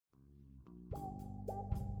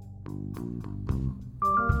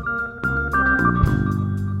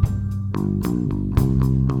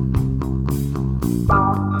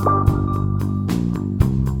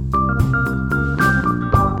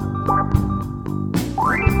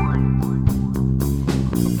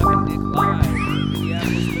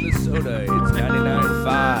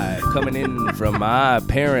in from my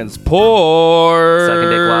parents' porch. Sucking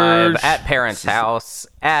dick live at parents' house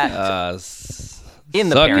in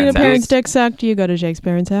the parents' house. Parents' dick sucked. You go to Jake's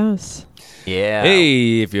parents' house. Yeah.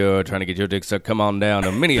 Hey, if you're trying to get your dick sucked, come on down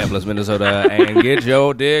to Minneapolis, Minnesota, and get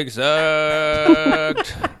your dick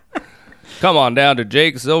sucked. Come on down to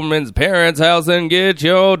Jake Silverman's parents' house and get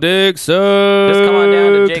your dick sucked. Just come on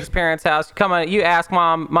down to Jake's parents' house. Come on, you ask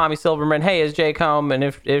Mommy Silverman, hey, is Jake home? And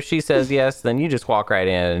if she says yes, then you just walk right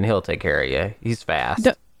in and he'll take care of you. He's fast.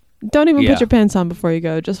 Don't even put your pants on before you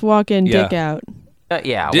go. Just walk in, dick out.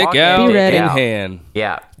 Dick out, be ready. in hand.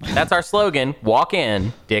 Yeah, that's our slogan. Walk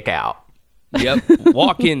in, dick out. Yep.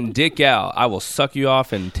 Walk in, dick out. I will suck you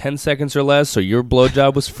off in 10 seconds or less, so your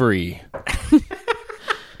blowjob was free.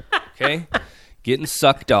 Okay? Getting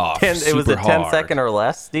sucked off. It was a 10-second or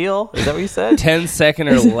less deal? Is that what you said? 10-second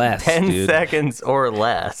or less, 10 dude. seconds or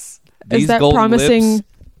less. Is that promising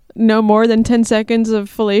no more than 10 seconds of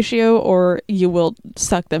fellatio, or you will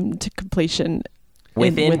suck them to completion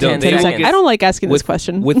within 10 seconds? I don't like asking this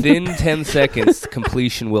question. Within 10 seconds,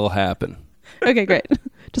 completion will happen. Okay, great.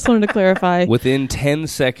 Just wanted to clarify. Within 10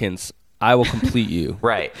 seconds, I will complete you.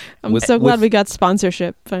 Right. I'm so glad we got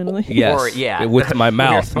sponsorship finally. Yes. With my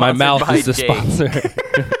mouth. My mouth is the sponsor.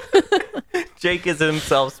 Jake is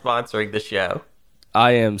himself sponsoring the show.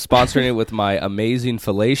 I am sponsoring it with my amazing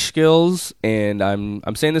fillet skills, and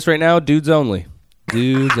I'm saying this right now, dudes only.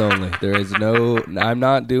 Dudes only. There is I'm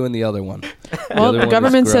not doing the other one. Well, the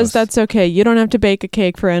government says that's okay. You don't have to bake a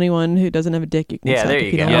cake for anyone who doesn't have a dick you can suck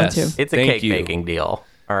if you don't want to. It's a cake baking deal.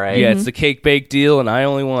 All right. Yeah, it's the cake bake deal, and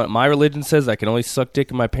my religion says I can only suck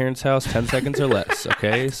dick in my parents' house 10 seconds or less.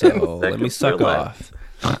 Okay, so let me suck off.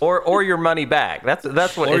 Or your money back. That's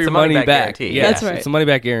what or it's your a money back guarantee. Yeah, that's right. It's a money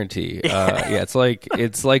back guarantee.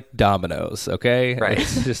 It's like Domino's. Okay, right.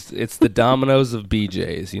 It's the Domino's of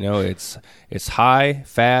BJ's. You know, it's high,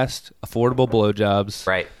 fast, affordable blowjobs.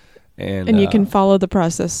 Right. And you can follow the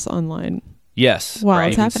process online. Yes. While right.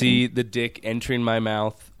 it's you happening. can see the dick entering my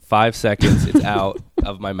mouth. 5 seconds, it's out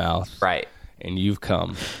of my mouth. Right. And you've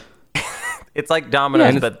come. It's like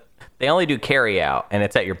Domino's, but they only do carry out, and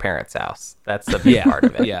it's at your parents' house. That's the big part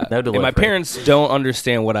of it. Yeah. No delivery. And my parents don't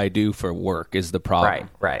understand what I do for work is the problem.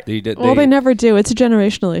 Right. They never do. It's a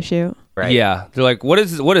generational issue. Right. Yeah. They're like, what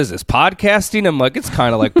is this, podcasting? I'm like, it's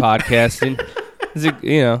kind of like podcasting. Is it,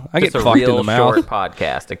 I get fucked in the mouth. It's a short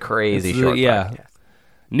podcast, a crazy short podcast.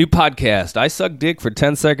 New podcast. I suck dick for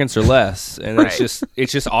 10 seconds or less, and it's just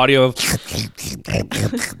audio of. It's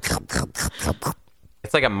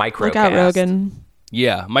like a microcast. Look out, Rogan.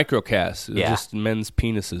 Yeah, microcast. Just men's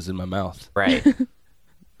penises in my mouth. Right.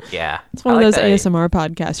 Yeah. It's one of those ASMR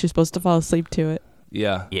podcasts. You're supposed to fall asleep to it.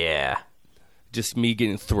 Yeah. Yeah. Just me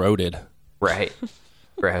getting throated. Right.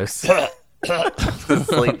 Gross.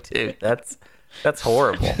 Sleep too. That's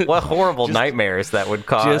horrible. What horrible nightmares that would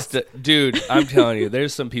cause. Dude, I'm telling you,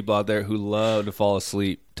 there's some people out there who love to fall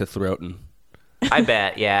asleep to throating. I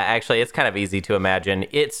bet. Yeah, actually, it's kind of easy to imagine.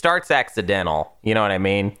 It starts accidental. You know what I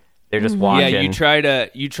mean? They're just watching. Yeah,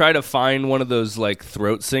 you try to find one of those like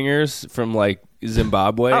throat singers from like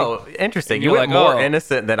Zimbabwe. Oh, interesting. You went more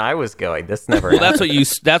innocent than I was going. This never. Well, that's what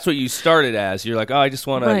you started as. You're like, oh, I just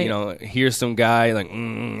want to hear some guy like.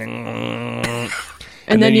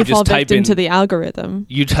 And then you fall victim to the algorithm.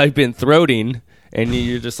 You type in throating, and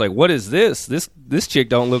you're just like, "What is this? This chick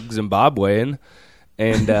don't look Zimbabwean,"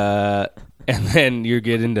 and then you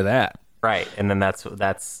get into that, right? And then that's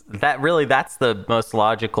the most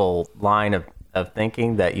logical line of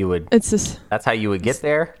thinking that you would. That's how you would get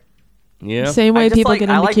there. Yeah. Same way people get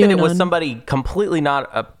into QAnon. I like that it was somebody completely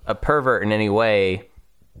not a pervert in any way.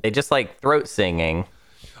 They just like throat singing.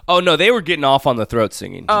 Oh, no, they were getting off on the throat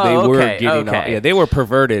singing. Oh, they were getting off. Yeah, they were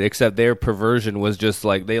perverted, except their perversion was just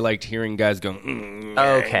like they liked hearing guys going.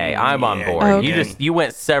 Okay, I'm on board. Okay. You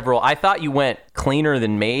went several. I thought you went cleaner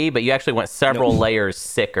than me, but you actually went several layers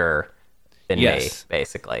sicker than me,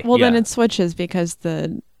 basically. Well, then it switches because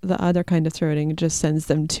the other kind of throating just sends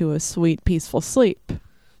them to a sweet, peaceful sleep.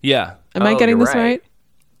 Yeah. Am I getting this right?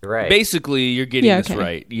 Right. Basically, you're getting this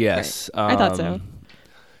right. Yes. Right. I thought so.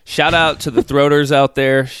 Shout out to the throaters out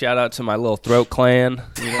there. Shout out to my little throat clan.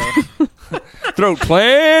 Throat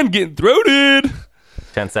clan, getting throated.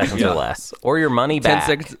 10 seconds or less. Or your money back. 10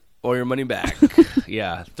 seconds or your money back.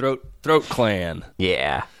 Yeah. Throat clan.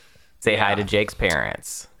 Yeah. Say hi to Jake's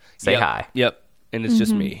parents. Say hi. Yep. And it's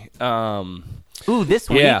just me. Ooh, this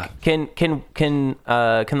week, can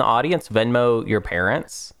the audience Venmo your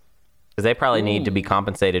parents? Because they probably need to be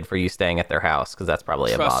compensated for you staying at their house, because that's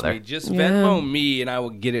probably a bother. Trust me, just Venmo me and I will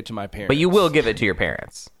get it to my parents. But you will give it to your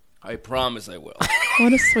parents. I promise I will.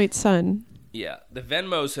 What a sweet son. Yeah, the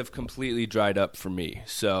Venmos have completely dried up for me.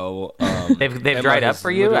 So they've dried up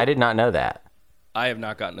for you? I did not know that. I have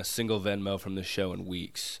not gotten a single Venmo from the show in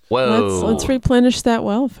weeks. Whoa. Let's replenish that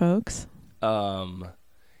well, folks.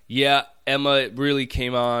 Yeah, Emma really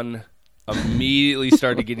came on, immediately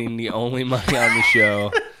started getting the only money on the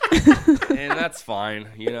show. And that's fine.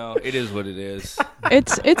 It is what it is.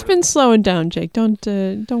 It's been slowing down, Jake. Don't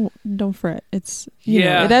fret. It's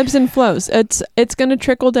it ebbs and flows. It's gonna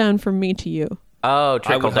trickle down from me to you. Oh,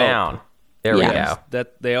 trickle down. Hope. There we go.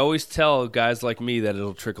 That they always tell guys like me that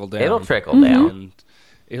it'll trickle down. It'll trickle down. And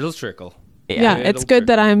it'll trickle. Yeah, it's good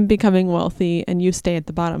that I'm becoming wealthy and you stay at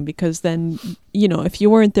the bottom, because then, if you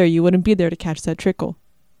weren't there, you wouldn't be there to catch that trickle.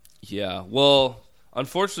 Yeah. Well,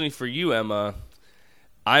 unfortunately for you, Emma,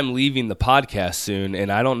 I'm leaving the podcast soon,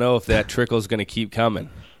 and I don't know if that trickle is going to keep coming.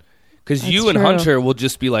 Because you and Hunter will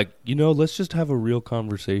just be like, let's just have a real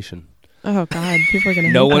conversation. Oh, God. People are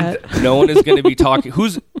going to hate that. No one is going to be talking.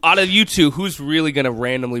 Who's out of you two, who's really going to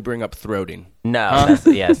randomly bring up throating? No. It's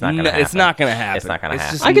not going to happen. It's not going to happen. It's not going to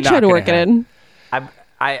happen. I could try to work it in.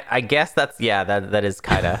 I guess that is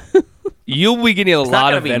kind of... You'll be getting a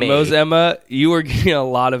lot of Venmos, Emma. You are getting a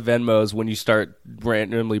lot of Venmos when you start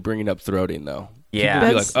randomly bringing up throating, though. Yeah. People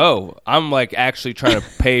be like, oh, I'm actually trying to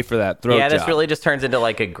pay for that throat this job. really just turns into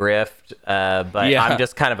a grift, but I'm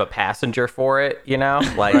just kind of a passenger for it,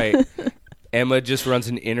 Right. Emma just runs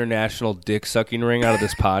an international dick sucking ring out of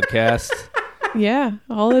this podcast. Yeah,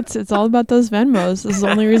 it's all about those Venmos. This is the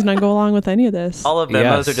only reason I go along with any of this. All of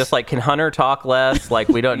Venmos are just can Hunter talk less?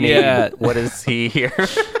 We don't need. What is he here?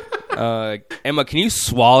 Emma, can you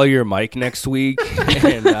swallow your mic next week?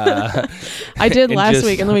 And, I did last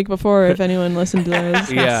week and the week before, if anyone listened to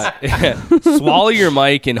those. Yeah. Swallow your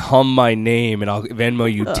mic and hum my name, and I'll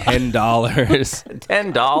Venmo you $10.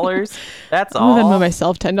 $10? That's all? I'll Venmo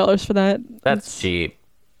myself $10 for that. That's cheap.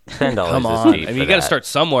 $10 Come on. is cheap. I mean, you got to start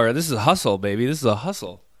somewhere. This is a hustle, baby. This is a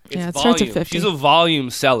hustle. It volume. starts at 50. She's a volume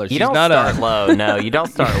seller. You don't start low. No, you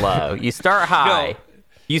don't start low. You start high.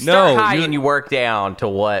 You start high and you work down to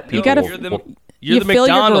what people... You're the fill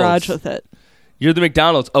McDonald's. Your garage with it. You're the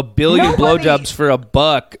McDonald's. A billion blowjobs for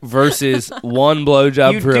 $1 versus one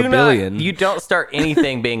blowjob for $1 billion. You don't start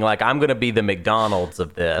anything being I'm going to be the McDonald's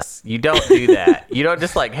of this. You don't do that. You don't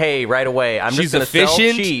just hey, right away, I'm just going to sell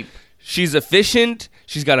cheap. She's efficient.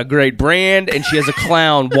 She's got a great brand, and she has a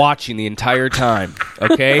clown watching the entire time.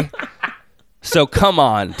 Okay? So come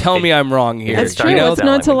on. Tell me I'm wrong here. That's true. What's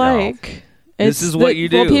not to like? This is what you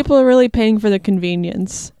do. Well, people are really paying for the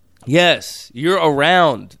convenience. Yes, you're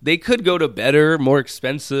around. They could go to better, more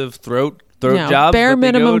expensive throat jobs. Bare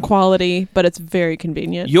minimum quality, but it's very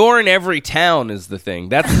convenient. You're in every town is the thing.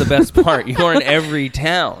 That's the best part. You're in every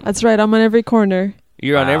town. That's right. I'm on every corner.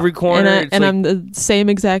 You're on every corner. And I'm the same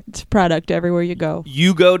exact product everywhere you go.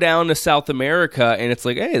 You go down to South America, and it's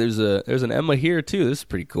hey, there's an Emma here, too. This is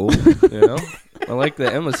pretty cool. I like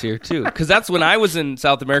that Emma's here, too. Because that's when I was in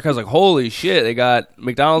South America. I was like, holy shit, they got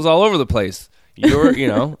McDonald's all over the place.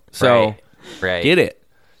 So right. Get it.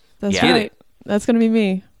 That's right. That's going to be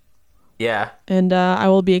me. Yeah. And I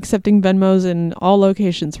will be accepting Venmos in all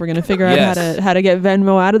locations. We're going to figure out how to get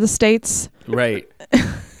Venmo out of the States. Right.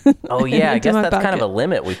 Oh, yeah. I guess that's kind of a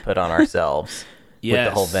limit we put on ourselves. Yes. With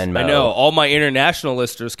the whole Venmo. I know. All my international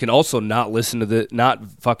listeners can also not listen to not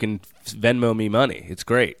fucking Venmo me money. It's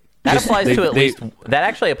great. That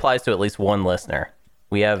actually applies to at least one listener.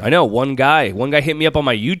 I know one guy hit me up on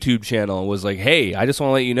my YouTube channel and was like, hey, I just want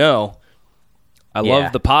to let you know I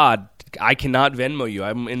love the pod. I cannot Venmo you.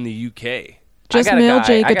 I'm in the UK. Just mail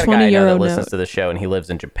Jake a 20 euro note. Listens to the show and he lives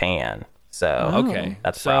in Japan. So okay,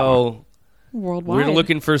 that's worldwide. We're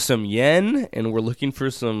looking for some yen, and we're looking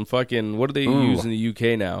for some fucking. What do they use in the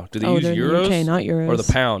UK now? Do they use euros? UK, not euros. Or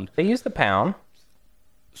the pound? They use the pound.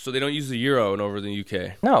 So they don't use the euro over in the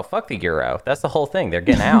UK. No, fuck the euro. That's the whole thing. They're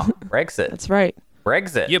getting out. Brexit. That's right.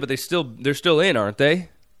 Brexit. Yeah, but they're still in, aren't they?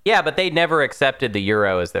 Yeah, but they never accepted the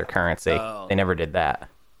euro as their currency. Oh. They never did that.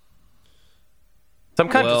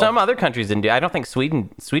 Some other countries didn't do. I don't think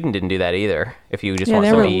Sweden didn't do that either. If you just want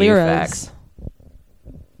some EU facts.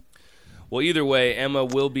 Well, either way, Emma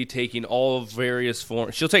will be taking all various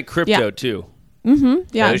forms. She'll take crypto too. Mm-hmm.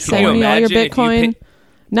 Yeah, send me all your Bitcoin.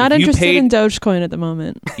 Not interested in Dogecoin at the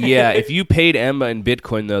moment. Yeah, if you paid Emma in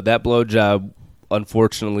Bitcoin though, that blowjob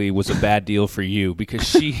unfortunately was a bad deal for you because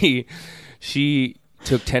she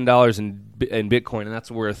took $10 in Bitcoin and that's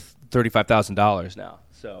worth $35,000 now.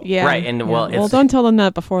 So yeah, right, and well, don't tell them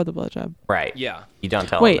that before the blowjob. Right. Yeah, you don't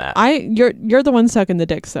tell them that. You're the one sucking the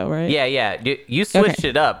dicks though, right? Yeah. You switched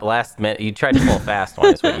it up last minute. You tried to pull a fast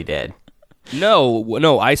one. Is what you did.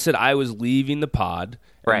 No. I said I was leaving the pod,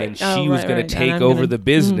 and then she was going to take over the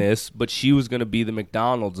business, but she was going to be the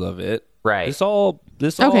McDonald's of it. Right. This all.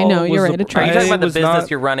 Okay, no, you're right. Are you talking about the business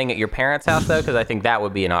you're running at your parents' house, though? Because I think that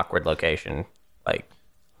would be an awkward location. Like,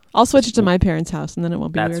 I'll switch it to my parents' house, and then it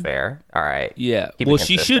won't be weird. That's fair. All right. Yeah. Well,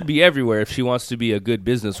 she should be everywhere if she wants to be a good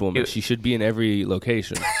businesswoman. She should be in every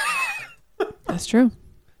location. That's true.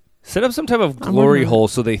 Set up some type of glory hole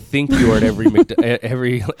so they think you are at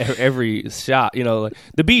every shop. You know, like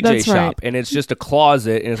the BJ shop, and it's just a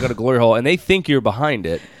closet, and it's got a glory hole, and they think you're behind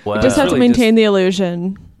it. Wow. You just have to maintain the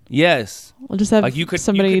illusion. Yes. We'll just have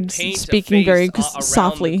somebody speaking very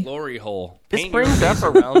softly. The glory hole. This brings up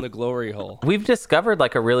around the glory hole. We've discovered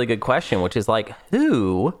like a really good question, which is like,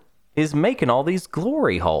 who is making all these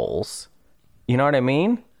glory holes? You know what I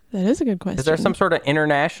mean? That is a good question. Is there some sort of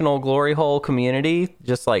international glory hole community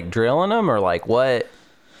just like drilling them, or like what?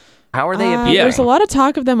 How are they appearing? There's a lot of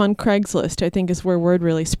talk of them on Craigslist, I think, is where word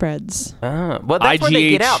really spreads. Well, that's where they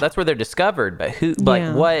get out. That's where they're discovered. But who,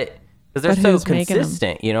 like what? Because they're so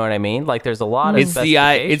consistent, you know what I mean? Like, there's a lot of it's the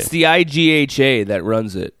IGHA that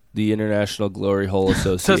runs it, the International Glory Hole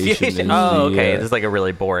Association. Okay. This is like a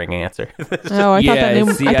really boring answer. I thought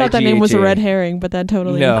that name was a red herring, but that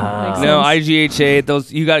totally makes sense. No, IGHA.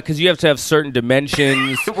 Those you got because you have to have certain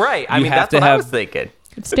dimensions. Right. I mean, that's what I was thinking.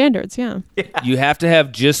 It's standards, yeah. You have to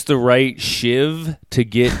have just the right shiv to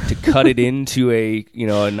cut it into a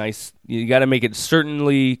nice. You got to make it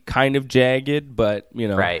certainly kind of jagged, but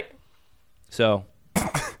right. So,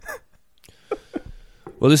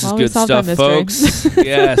 well, this is good stuff, folks.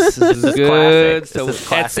 Yes, this is good. So,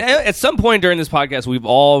 at some point during this podcast, we've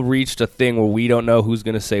all reached a thing where we don't know who's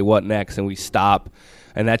going to say what next, and we stop.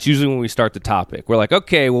 And that's usually when we start the topic. We're like,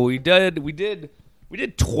 okay, well, we did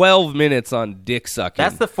 12 minutes on dick sucking.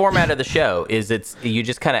 That's the format of the show. You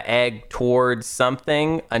just kind of egg towards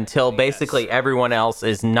something until basically everyone else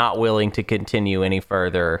is not willing to continue any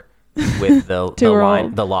further. With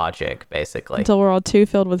the logic, basically. Until we're all too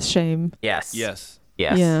filled with shame. Yes.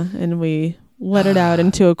 Yeah, and we let it out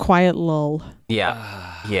into a quiet lull.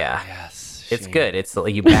 Yeah. Yes. It's good. It's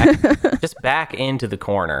you just back into the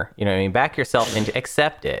corner. You know what I mean? Back yourself into,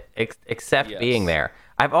 accept it. Accept being there.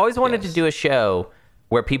 I've always wanted to do a show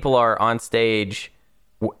where people are on stage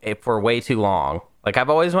for way too long. Like, I've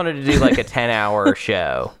always wanted to do, like, a 10-hour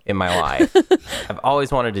show in my life. I've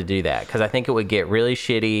always wanted to do that because I think it would get really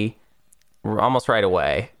shitty almost right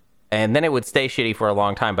away. And then it would stay shitty for a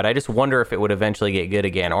long time. But I just wonder if it would eventually get good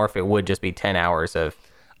again or if it would just be 10 hours of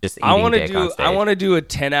just eating dick on stage. I want to do a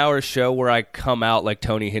 10-hour show where I come out like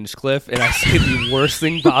Tony Hinchcliffe and I say the worst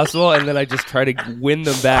thing possible, and then I just try to win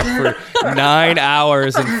them back for 9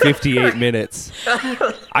 hours and 58 minutes.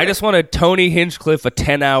 I just want a Tony Hinchcliffe, a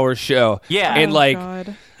 10-hour show. Yeah. And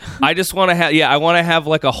God. I just want to have, I want to have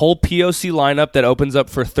like a whole POC lineup that opens up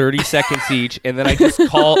for 30 seconds each, and then I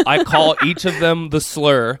call each of them the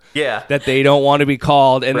slur that they don't want to be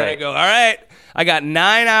called, and then I go, all right, I got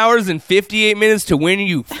 9 hours and 58 minutes to win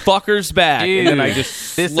you fuckers back. Dude, and then I just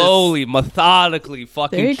slowly, methodically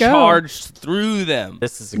fucking charge through them.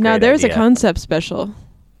 This is a great there's idea. A concept special.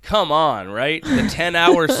 Come on, right? The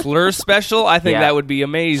 10-hour slur special, I think that would be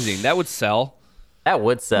amazing. That would sell. That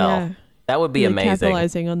would sell. Yeah. That would be amazing.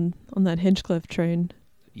 Capitalizing on that Hinchcliffe train.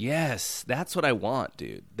 Yes, that's what I want,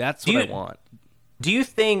 dude. That's what I want. Do you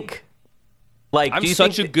think... I'm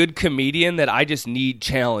such a good comedian that I just need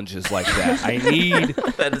challenges like that.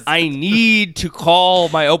 I need to call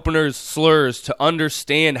my openers slurs to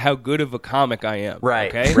understand how good of a comic I am.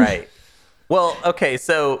 Right, okay? Right. Well, okay,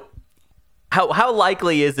 so how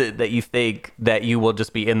likely is it that you think that you will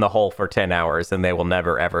just be in the hole for 10 hours and they will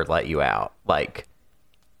never, ever let you out? Like...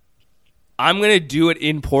 I'm gonna do it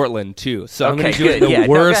in Portland too, so I'm gonna do it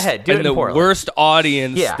in the worst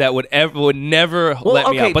audience that would never let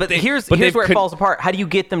me out. But here's where it falls apart. How do you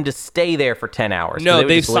get them to stay there for 10 hours? No,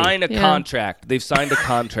 they've signed a contract. They've signed a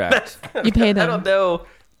contract. You pay them. I don't know.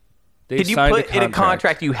 Did you put in a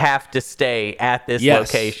contract you have to stay at this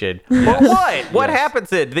location? Well, what? What happens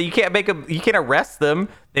then? You can't you can't arrest them.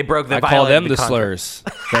 They broke the. I call them the slurs.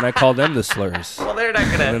 Then I call them the slurs. Well, they're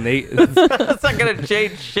not gonna. It's not gonna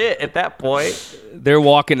change shit at that point. They're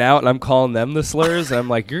walking out, and I'm calling them the slurs, and I'm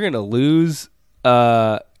like, "You're gonna lose.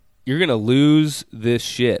 You're gonna lose this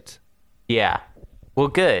shit." Yeah. Well,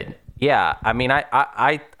 good. Yeah. I mean,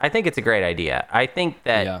 I think it's a great idea. I think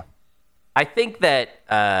that. Yeah. I think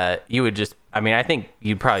that you would just... I mean, I think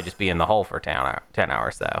you'd probably just be in the hole for 10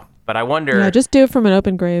 hours, though. But I wonder... Yeah, just do it from an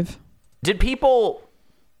open grave. Did people...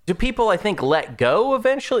 Do people, I think, let go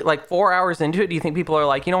eventually? Like 4 hours into it, do you think people are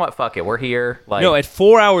like, you know what, fuck it, we're here? Like, no, at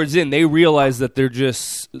 4 hours in, they realize that they're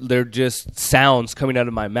just sounds coming out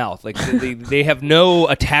of my mouth. Like they have no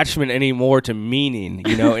attachment anymore to meaning,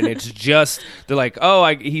 and it's just they're like, oh,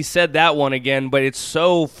 he said that one again, but it's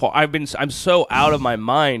so far. I'm so out of my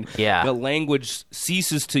mind. Yeah, the language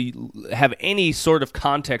ceases to have any sort of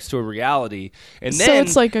context to a reality, and then so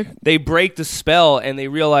it's like they break the spell and they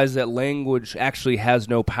realize that language actually has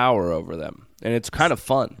no power over them, and it's kind of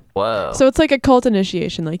fun. Whoa! So it's like a cult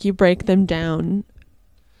initiation. Like you break them down,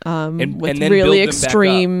 with and then really build them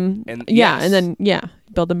extreme, back up. and then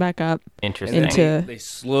build them back up. Interesting. They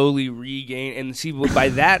slowly regain, and see by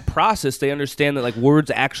that process they understand that like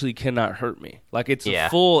words actually cannot hurt me. Like it's a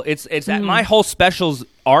full. It's that my whole special's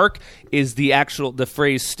arc is the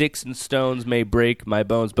phrase "sticks and stones may break my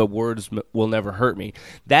bones, but words will never hurt me."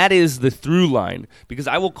 That is the through line, because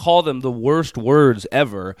I will call them the worst words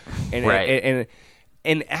ever, and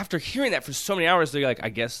and after hearing that for so many hours, they're like, I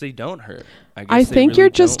guess they don't hurt. I think you're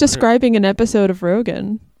just describing an episode of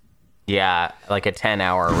Rogan. Yeah, like a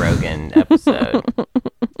 10-hour Rogan episode.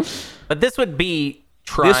 But this would be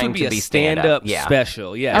trying to be a stand-up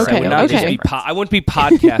special. Yes, okay, I would not just be. I wouldn't be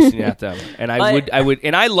podcasting at them, and I would,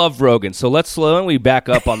 and I love Rogan. So let's slowly back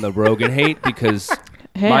up on the Rogan hate, because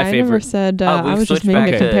hey, my I favorite. never said I was just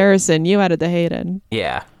making a comparison. You added the hate in.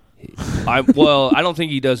 Yeah. I don't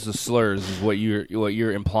think he does the slurs. Is what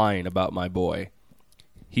you're implying about my boy.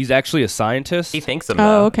 He's actually a scientist. He thinks them.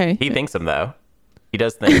 Though. Oh, okay. He thinks them though. He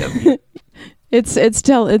does think them. It's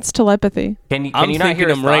telepathy. Can you I'm not hear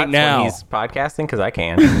him right now? When he's podcasting? Because I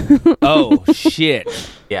can. Oh shit!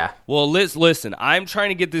 Yeah. Well, listen. I'm trying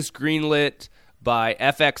to get this greenlit by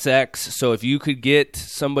FXX. So if you could get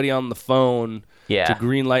somebody on the phone to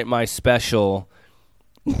greenlight my special,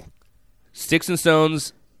 Sticks and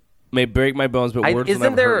Stones may break my bones, but words will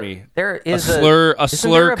never hurt me. There is a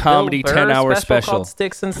slur comedy 10-hour special called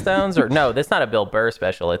Sticks and Stones, or no, that's not a Bill Burr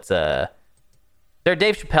special. It's a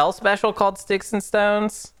Dave Chappelle special called Sticks and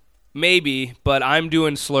Stones. Maybe, but I'm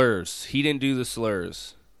doing slurs. He didn't do the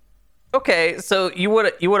slurs. Okay, so you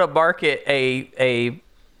would market a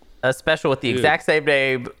special with the exact same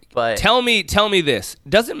name, but tell me this.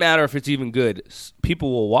 Doesn't matter if it's even good.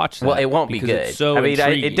 People will watch that. Well, it won't be good. It's so I mean,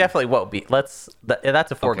 intriguing. it definitely won't be. That's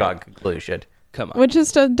a foregone conclusion. Come on. Which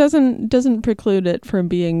just doesn't preclude it from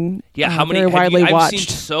being how many very widely watched. I've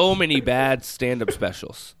seen so many bad stand-up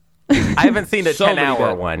specials. I haven't seen a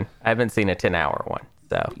 10-hour one. I haven't seen a 10-hour one.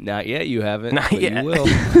 So not yet. You haven't. Not yet. You will.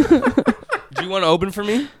 Do you want to open for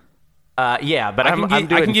me? Yeah, but I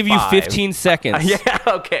can give you 15 seconds. Yeah,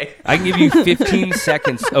 okay. I can give you 15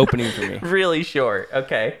 seconds opening for me. Really short.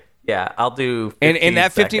 Okay. Yeah, I'll do 15 And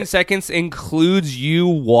that 15 seconds includes you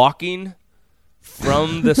walking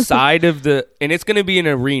from the side of the... And it's going to be an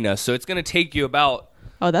arena, so it's going to take you about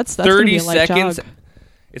that's 30 seconds.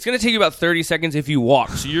 It's going to take you about 30 seconds if you walk.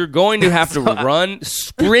 So you're going to have to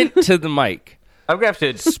sprint to the mic. I'm going to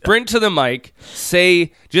have to sprint to the mic,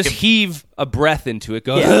 heave a breath into it,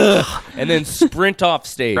 go, and then sprint off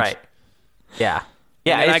stage. Right. Yeah.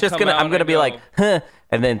 Yeah, it's just I'm going to be like, huh,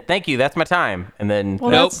 and then thank you, that's my time. And then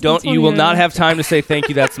nope, you will not have time to say thank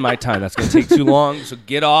you, that's my time. That's going to take too long. So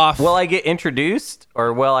get off. Will I get introduced,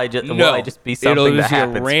 or will I just be something that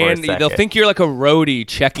happens for a second? They'll think you're like a roadie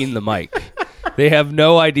checking the mic. They have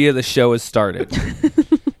no idea the show has started.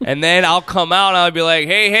 And then I'll come out and I'll be like,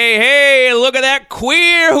 hey, look at that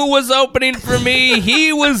queer who was opening for me.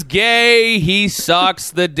 He was gay. He sucks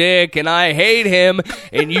the dick and I hate him.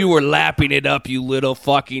 And you were lapping it up, you little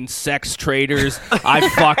fucking sex traders. I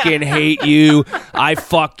fucking hate you. I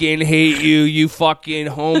fucking hate you, you fucking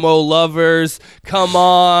homo lovers. Come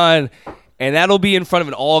on. And that'll be in front of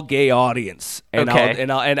an all-gay audience, and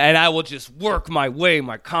I will just work my way.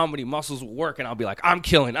 My comedy muscles will work, and I'll be like, I'm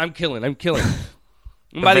killing. And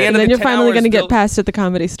by the end of the 10 you're finally going to get they'll- passed at the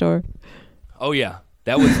Comedy Store. Oh yeah,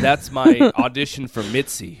 that's my audition for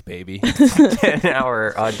Mitzi, baby.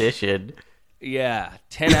 10-hour audition. Yeah,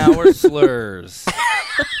 10-hour slurs.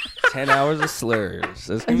 10 hours of slurs.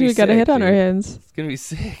 That's gonna be We got a sick, hit on dude. our hands. It's gonna be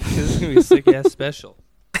sick. This is gonna be a sick ass special.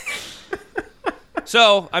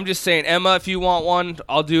 So I'm just saying, Emma, if you want one,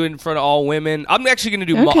 I'll do it in front of all women. I'm actually gonna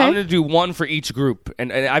do. I'm gonna do one for each group,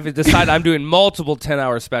 and I've decided I'm doing multiple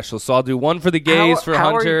 10-hour specials. So I'll do one for the gays for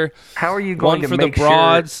Hunter. How are you going one to for make the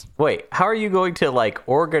broads? Wait, how are you going to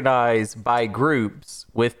organize by groups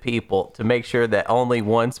with people to make sure that only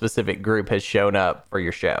one specific group has shown up for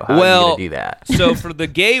your show? How are you going to do that? So for the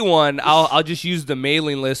gay one, I'll just use the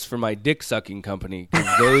mailing list for my dick sucking company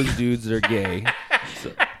because those dudes are gay.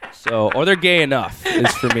 So or they're gay enough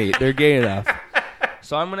is for me. They're gay enough.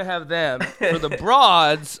 So I'm gonna have them. For the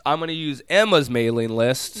broads, I'm gonna use Emma's mailing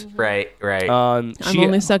list. Right. I'm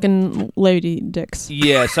only sucking lady dicks.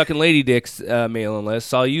 Yeah, sucking lady dicks mailing list.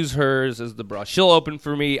 So I'll use hers as the broad. She'll open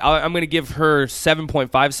for me. I'm gonna give her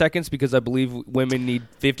 7.5 seconds because I believe women need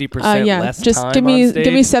 50% less just time give on me stage.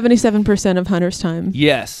 give me 77% of Hunter's time.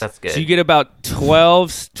 Yes, that's good. So you get about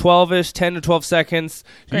 12-ish, 10 to 12 seconds.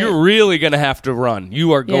 Great. You're really gonna have to run.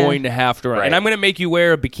 You are going to have to run, and I'm gonna make you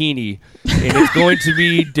wear a bikini, and it's going to be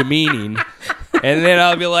demeaning. And then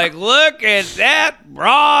I'll be like, look at that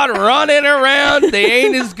broad running around. They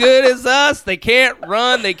ain't as good as us. They can't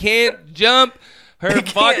run. They can't jump. Her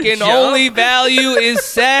fucking only value is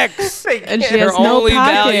sex. And she Her has no only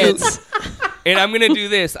pockets. And I'm going to do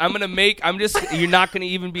this. You're not going to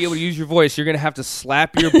even be able to use your voice. You're going to have to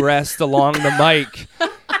slap your breast along the mic.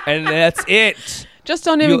 And that's it. Just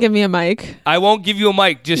don't even give me a mic. I won't give you a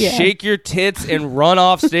mic. Just shake your tits and run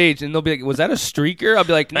off stage. And they'll be like, was that a streaker? I'll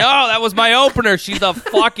be like, no, that was my opener. She's a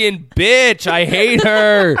fucking bitch. I hate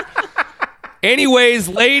her. Anyways,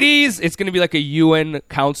 ladies, it's going to be like a UN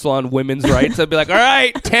Council on Women's Rights. I'll be like, all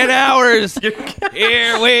right, 10 hours.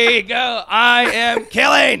 Here we go. I am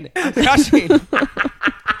killing. I'm crushing.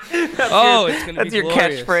 It's going to be That's your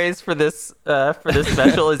glorious. catchphrase for this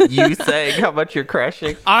special is you saying how much you're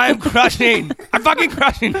crushing. I'm crushing. I'm fucking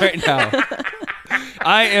crushing right now.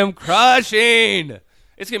 I am crushing.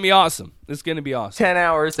 It's going to be awesome. It's going to be awesome. 10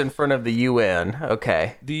 hours in front of the UN.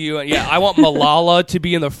 Okay. The UN. Yeah, I want Malala to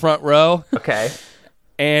be in the front row. Okay.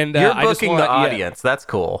 And you're I just booking want, the audience. That's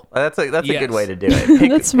cool. That's a good way to do it.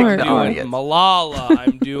 That's smart. The audience. Malala.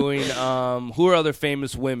 I'm doing. Who are other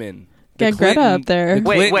famous women? Get Greta up there. The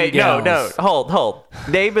Clinton Wait, gals. no. Hold.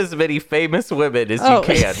 Name as many famous women as you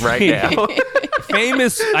can right now.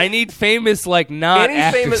 Famous. I need famous, like, not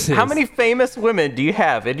actresses. How many famous women do you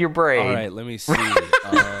have in your brain? All right, let me see.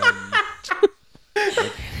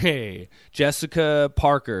 Okay. Jessica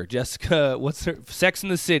Parker. What's her? Sex in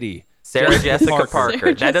the City. Sarah Jessica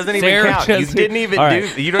Parker. That doesn't even count. You didn't even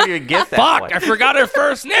do. You don't even get that. Fuck! One. I forgot her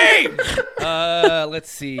first name.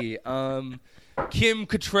 Let's see. Kim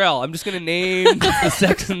Cattrall. I'm just gonna name the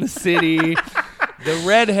Sex in the City, the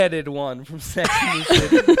redheaded one from Sex in the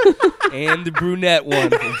City, and the brunette one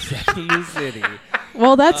from Sex in the City.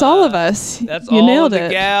 Well, that's all of us. That's you all nailed of the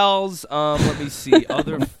it. gals. Let me see.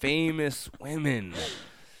 Other famous women.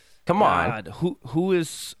 Come on. God, who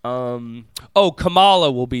is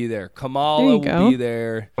Kamala will be there. Kamala will be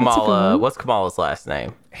there. Kamala, what's Kamala's last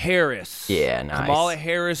name? Harris. Yeah, nice. Kamala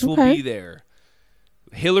Harris will be there.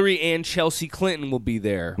 Hillary and Chelsea Clinton will be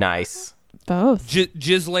there. Nice. Both.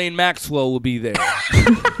 Ghislaine Maxwell will be there.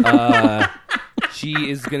 She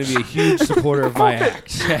is going to be a huge supporter of my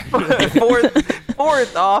act.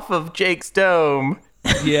 Fourth off of Jake's dome.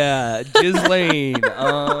 Yeah, Ghislaine.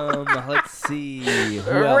 Let's see.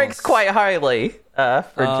 Who Ranks else? quite highly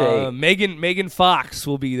for Jake. Megan Fox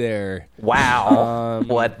will be there. Wow.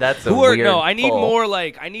 What? That's a weird I need pull. more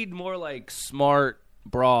like smart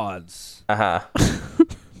broads.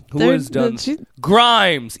 Who They're- has done she-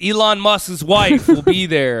 Grimes? Elon Musk's wife will be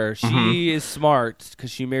there. She is smart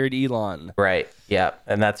because she married Elon. Right. Yep.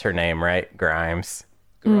 And that's her name, right? Grimes.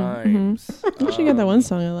 Grimes. She got that one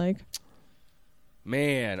song I like.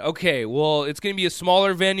 Man, okay. Well, it's going to be a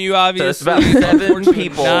smaller venue, obviously. So it's about 7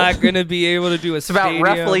 people. Not going to be able to do a It's about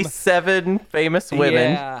roughly 7 famous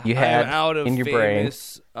women you had out of in your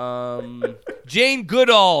famous, Jane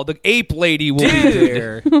Goodall, the ape lady, will be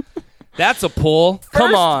there. That's a pull.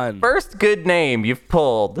 Come on. First good name you've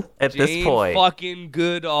pulled at this Jane point. fucking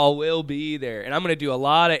Goodall will be there. And I'm going to do a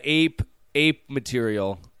lot of ape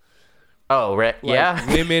material. Oh, right. Like,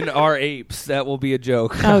 yeah. women are apes. That will be a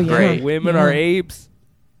joke. Oh, yeah. Great. Women are apes.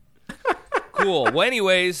 Cool. Well,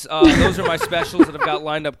 anyways, those are my specials that I've got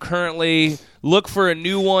lined up currently. Look for a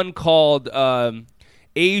new one called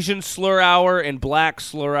Asian Slur Hour and Black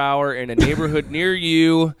Slur Hour in a neighborhood near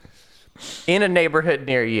you. In a neighborhood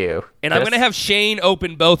near you. And I'm going to have Shane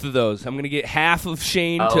open both of those. I'm going to get half of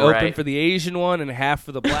Shane to open for the Asian one and half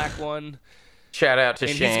for the black one. Shout out to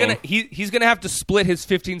And Shane. he's gonna have to split his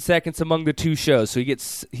 15 seconds among the two shows, so he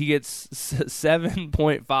gets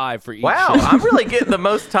 7.5 for each. Wow, show. I'm really getting the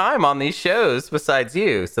most time on these shows besides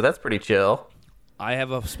you, so that's pretty chill. I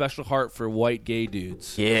have a special heart for white gay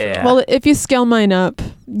dudes. Yeah. Well, if you scale mine up,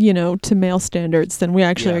 to male standards, then we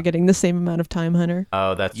actually are getting the same amount of time, Hunter.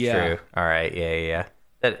 Oh, that's true. All right. Yeah.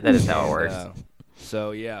 That is how it works.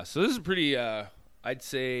 So this is pretty. I'd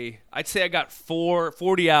say I got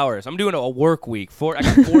 40 hours. I'm doing a work week. I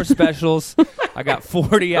got 4 specials. I got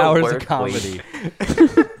 40 hours of comedy.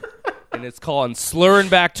 And it's called Slurring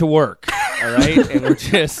Back to Work. All right, and we're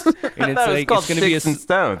just and it's like called it's going to be a Sticks and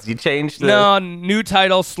Stones. You changed the no new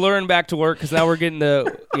title, slurring back to work because now we're getting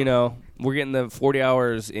the 40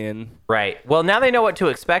 hours in. Right. Well, now they know what to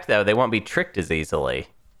expect though. They won't be tricked as easily.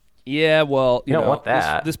 Yeah, well, you don't know, want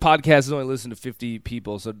that. This podcast is only listened to 50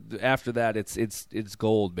 people, so after that, it's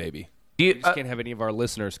gold, baby. We just can't have any of our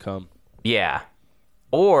listeners come. Yeah.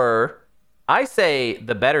 Or I say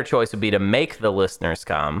the better choice would be to make the listeners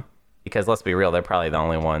come, because let's be real, they're probably the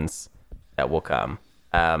only ones that will come.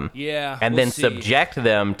 Yeah, and we'll then see. subject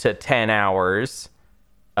them to 10 hours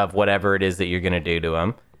of whatever it is that you're going to do to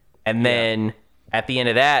them, and then at the end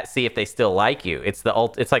of that, see if they still like you. It's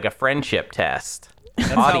it's like a friendship test.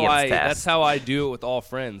 That's how I do it with all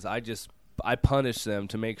friends. I punish them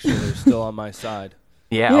to make sure they're still on my side.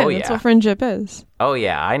 Yeah, Yeah, that's what friendship is. Oh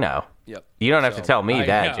yeah, I know. Yep. You don't have to tell me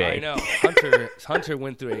that, Jay. I know. Hunter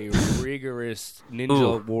went through a rigorous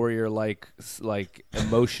ninja warrior like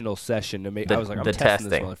emotional session to make. I was like, I'm testing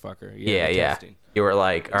this motherfucker. Yeah. Testing. You were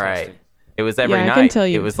like, all right. It was every Yeah, night. I can tell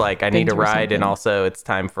you It was like, I need a ride, and something. also it's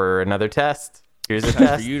time for another test. Here's a Time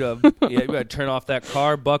test. for you to you gotta turn off that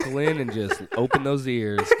car, buckle in, and just open those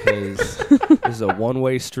ears because this is a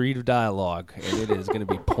one-way street of dialogue, and it is gonna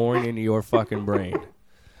be pouring into your fucking brain.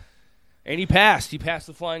 And he passed. He passed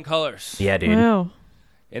the flying colors. Yeah, dude. Wow.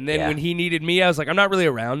 And then when he needed me, I was like, I'm not really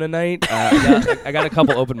around tonight. I got a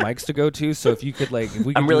couple open mics to go to, so if you could if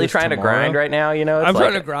we could I'm do really this trying tomorrow. to grind right now. You know, I'm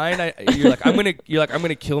trying to grind. You're like, I'm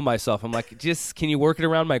gonna kill myself. I'm like, just can you work it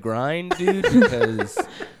around my grind, dude? Because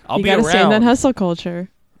I'll You be gotta around. stay in that hustle culture.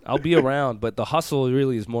 I'll be around, but the hustle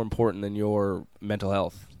really is more important than your mental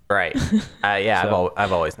health. Right. Yeah, So-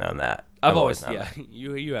 I've always known that. I've always known yeah, that.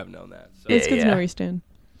 you have known that. So. It's good to yeah. know where you stand.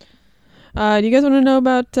 Do you guys want to know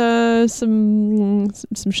about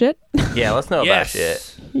some shit? Yeah, let's know about Yes.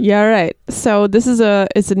 shit. Yeah, right. So this is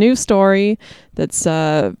it's a new story that's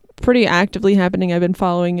pretty actively happening. I've been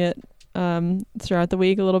following it throughout the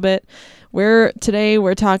week a little bit. Today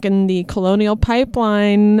we're talking the Colonial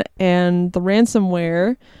Pipeline and the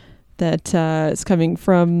ransomware that is coming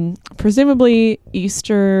from presumably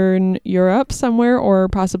Eastern Europe somewhere, or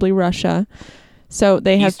possibly Russia. So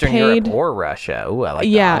they have Eastern paid. Europe or Russia. Ooh, I like that.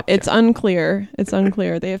 Yeah, option. it's unclear. It's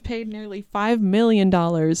unclear. They have paid nearly $5 million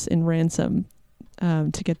in ransom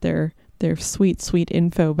to get their sweet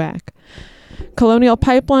info back. Colonial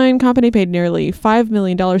Pipeline Company paid nearly $5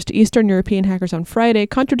 million to Eastern European hackers on Friday,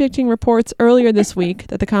 contradicting reports earlier this week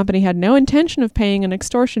that the company had no intention of paying an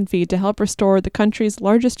extortion fee to help restore the country's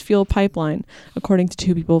largest fuel pipeline, according to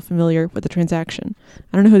two people familiar with the transaction.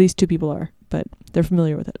 I don't know who these two people are, but they're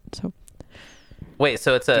familiar with it. So. Wait,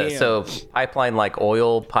 so it's so pipeline like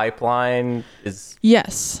oil pipeline is.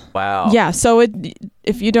 Yes. Wow. Yeah. So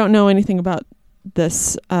if you don't know anything about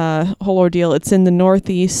this whole ordeal, it's in the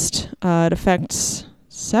Northeast. It affects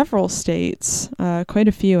several states, quite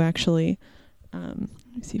a few actually. Let me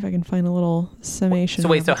see if I can find a little summation. So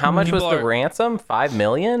wait, so how much was People the are- ransom? 5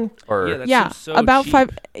 million? Or Yeah, that Yeah, seems so about cheap. 5.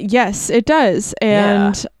 Yes, it does.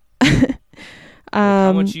 And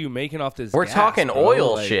How much are you making off this? we're gas, talking bro?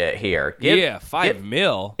 oil Like, shit here. Yeah, 5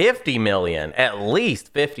 mil. 50 million, at least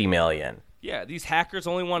 50 million. Yeah, these hackers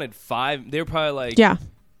only wanted 5. They were probably like, yeah.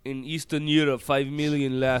 in Eastern Europe, 5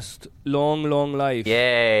 million last long life.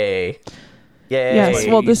 Yay. Yay. Yes,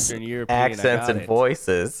 well, this- Eastern European, I accents got and it.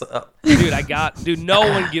 voices. Dude, no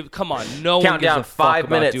one come on, no one Count gives down a fuck 5 about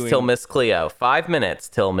minutes doing, till Miss Cleo. 5 minutes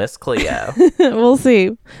till Miss Cleo. We'll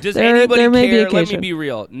see. Does there anybody may be care? Let me occasion. be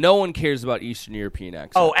real. No one cares about Eastern European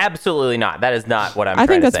accents. Oh, absolutely not. That is not what I'm I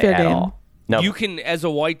trying think to that's say fair at game. all. No, You can, as a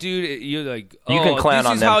white dude, you're like, you can clown this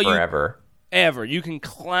on is them how you- forever. Ever. You can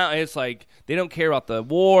clown. It's like they don't care about the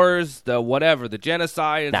wars, the whatever, the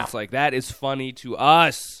genocide. No. It's like that is funny to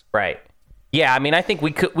us. Right. Yeah, I mean, I think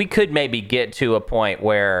we could maybe get to a point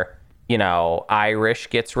where, Irish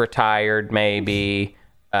gets retired, maybe,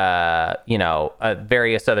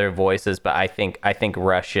 various other voices, but I think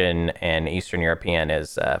Russian and Eastern European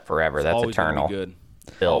is forever. That's Always gonna be eternal. good.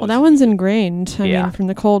 Still. Well, that one's ingrained. I Yeah. mean, from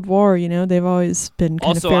the Cold War, they've always been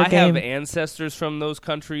kind Also, of fair I game. have ancestors from those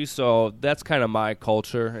countries, so that's kind of my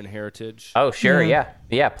culture and heritage. Oh, sure, Yeah.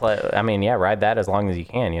 yeah. Ride that as long as you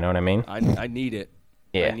can. You know what I mean? I need it.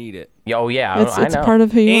 Yeah. I need it. Oh, yeah. it's I know. part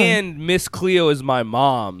of who you are. And Miss Cleo is my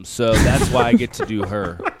mom, so that's why I get to do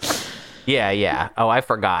her. Yeah. Oh, I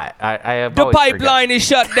forgot. I have The always pipeline is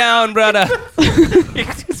shut down, brother.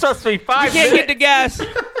 It's supposed to be 5 Can't minutes. get the gas.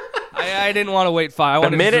 I didn't want to wait 5. I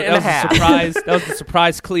wanted minute and a half. Surprise. That was the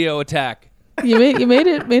surprise Cleo attack. You made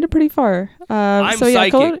it pretty far. I'm so yeah,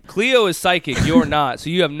 psychic. Cleo is psychic. You're not, so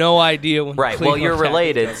you have no idea when. Right. Cleo Well, you're attack is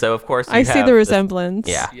related, coming. so of course you I see have the this- resemblance.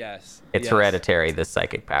 Yeah. Yes. It's yes. hereditary, the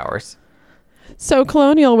psychic powers. So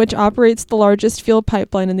Colonial, which operates the largest fuel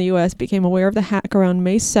pipeline in the U.S., became aware of the hack around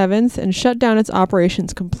May 7th and shut down its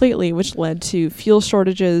operations completely, which led to fuel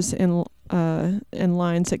shortages and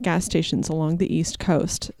lines at gas stations along the East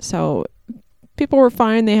Coast. So people were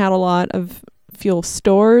fine. They had a lot of fuel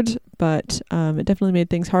stored, but it definitely made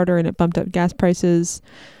things harder and it bumped up gas prices.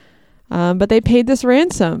 But they paid this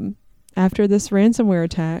ransom after this ransomware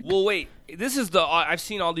attack. Well, wait. This is I've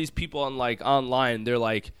seen all these people on online. They're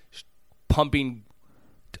like pumping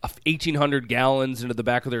 1,800 gallons into the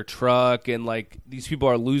back of their truck, and like these people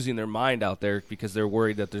are losing their mind out there because they're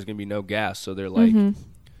worried that there's gonna be no gas. So they're like,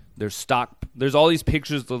 there's stock. There's all these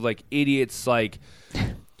pictures of like idiots, like,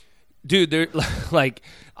 dude. They're like,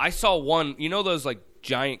 I saw one. You know those like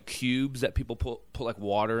giant cubes that people put like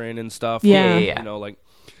water in and stuff. Yeah. You know, like.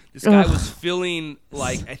 This guy was filling,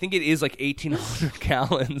 like, I think it is like 1,800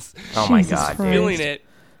 gallons. Oh, my Jesus God, Christ. dude. Filling it.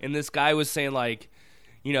 And this guy was saying, like,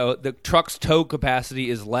 you know, the truck's tow capacity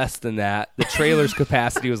is less than that. The trailer's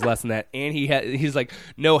capacity was less than that. And he's like,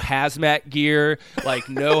 no hazmat gear, like,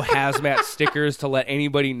 no hazmat stickers to let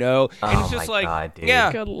anybody know. And it's just like, God, dude.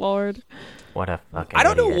 yeah. Good Lord. What a fucking I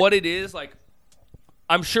don't know idiot. what it is, like.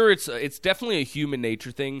 I'm sure it's definitely a human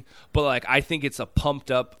nature thing, but like I think it's a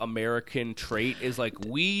pumped up American trait is like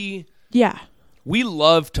we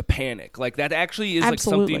love to panic. Like that actually is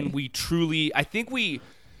Absolutely. like something I think we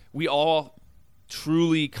all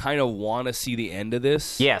truly kind of want to see the end of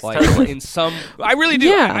this. Yes, like, totally. I really do.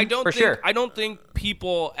 Yeah. I don't For think sure. I don't think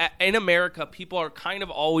people in America, people are kind of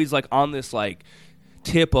always like on this like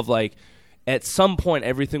tip of like at some point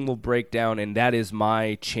everything will break down, and that is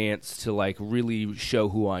my chance to like really show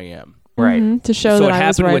who I am. Right. To show So that it I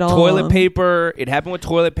was happened right with all toilet along. paper. It happened with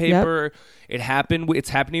toilet paper. It's happening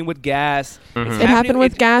with gas. It happened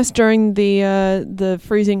with gas during the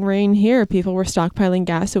freezing rain here. People were stockpiling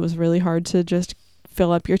gas. It was really hard to just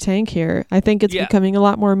fill up your tank here. I think it's becoming a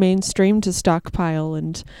lot more mainstream to stockpile,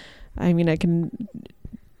 and I mean, I can,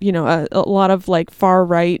 you know, a lot of like far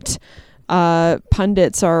right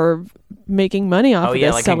pundits are making money off of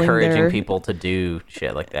this, like selling encouraging their, people to do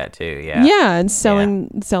shit like that too. Yeah. Yeah, and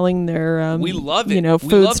selling their we love it. you know, We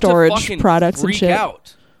food love to storage fucking products and freak shit.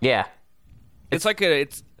 out. Yeah. It's like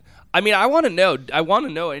I mean, I want to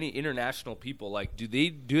know any international people, like, do they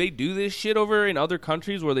do this shit over in other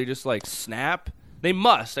countries where they just like snap? They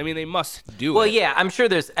must. I mean, they must do it. Well, yeah, I'm sure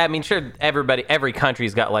sure every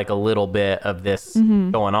country's got like a little bit of this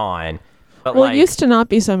going on. But Well, like, it used to not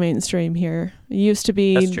be so mainstream here. It used to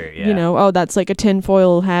be, That's true, yeah. you know, oh, that's like a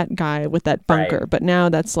tinfoil hat guy with that bunker. Right. But now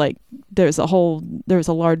that's like, there's a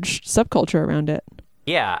large subculture around it.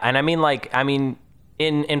 yeah, and I mean,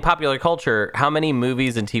 in popular culture, how many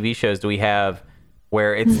movies and TV shows do we have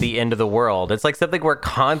where it's the end of the world? It's like something we're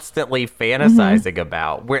constantly fantasizing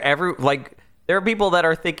about. Wherever, like, there are people that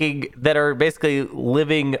are basically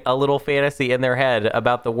living a little fantasy in their head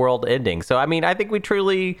about the world ending. So, I mean, I think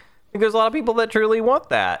there's a lot of people that truly want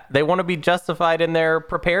that. They want to be justified in their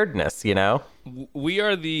preparedness, you know?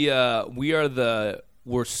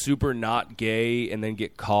 we're super not gay and then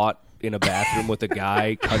get caught in a bathroom with a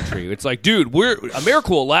guy country. It's like, dude, America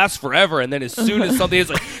will last forever, and then as soon as something is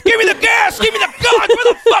like, give me the gas, give me the guns,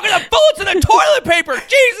 where the fuck are the bullets and the toilet paper?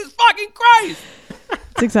 Jesus fucking Christ!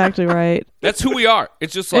 That's exactly right. That's who we are.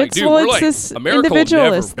 It's just like, dude, well, we're it's like, this America will never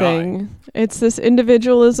individualist die. thing. It's this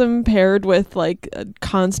individualism paired with like a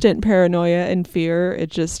constant paranoia and fear. It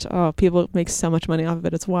just, people make so much money off of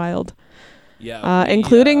it. It's wild. Yeah,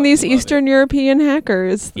 Including these we love Eastern European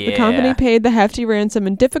hackers. The company Yeah. paid the hefty ransom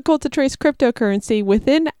and difficult to trace cryptocurrency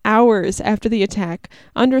within hours after the attack,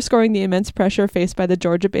 underscoring the immense pressure faced by the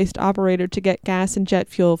Georgia-based operator to get gas and jet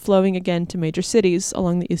fuel flowing again to major cities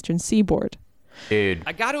along the eastern seaboard. Dude.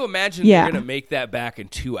 I got to imagine Yeah. they're going to make that back in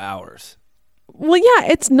 2 hours. Well, yeah,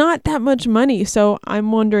 it's not that much money, so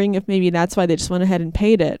I'm wondering if maybe that's why they just went ahead and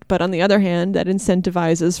paid it. But on the other hand, that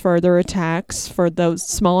incentivizes further attacks for those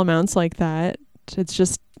small amounts like that. It's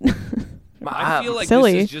just I feel like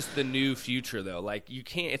silly. this is just the new future, though. Like, you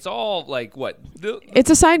can't. It's all like what? It's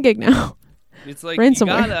a side gig now. It's like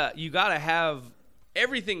Ransomware. you gotta have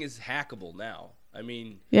everything is hackable now. I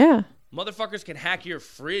mean, Yeah. motherfuckers can hack your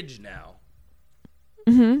fridge now.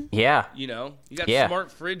 Yeah. You know, you got Yeah.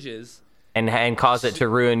 smart fridges. And cause it to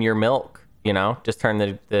ruin your milk, you know? Just turn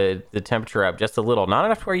the temperature up just a little. Not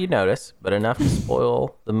enough where you notice, but enough to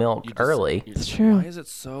spoil the milk early. It's true. Why is it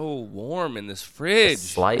so warm in this fridge?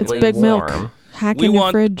 Slightly It's big warm. milk. Hacking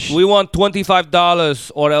your fridge. We want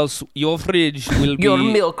 $25, or else your fridge will be. Your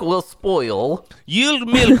milk will spoil. Your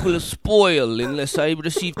milk will spoil unless I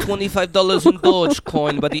receive $25 in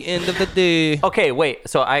Dogecoin by the end of the day. Okay, wait.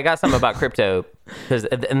 So I got something about crypto,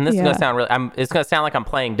 and this is Yeah. gonna sound really. It's gonna sound like I'm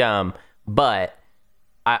playing dumb, But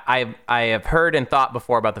I have heard and thought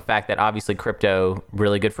before about the fact that obviously crypto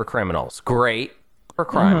really good for criminals, great for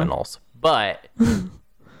criminals, but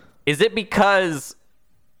is it because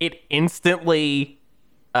it instantly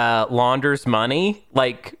launders money?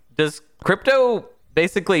 Like, does crypto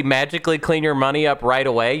basically magically clean your money up right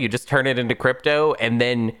away? You just turn it into crypto and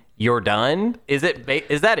then you're done? Is that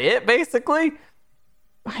it basically?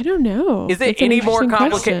 I don't know. Is it That's an any more interesting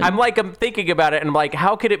complicated? question. I'm thinking about it and I'm like,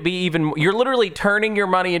 how could it be even? You're literally turning your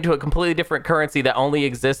money into a completely different currency that only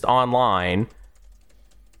exists online.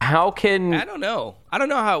 How can I don't know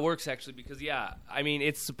how it works actually, because I mean,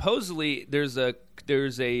 it's supposedly there's a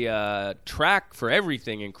track for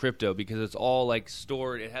everything in crypto because it's all like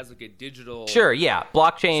stored. It has like a digital. Sure, yeah,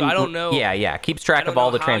 blockchain. So I don't know. Yeah, keeps track of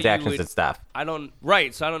all the transactions and stuff. So I don't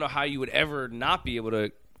know how you would ever not be able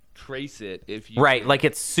to trace it if you Like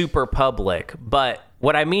it's super public. But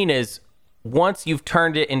what I mean is, once you've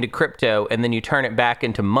turned it into crypto and then you turn it back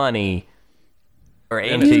into money, or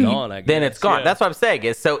Then into it's gone, I then guess. it's gone. Yeah. That's what I'm saying.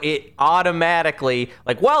 Is so it automatically,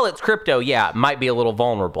 like, while it's crypto, it might be a little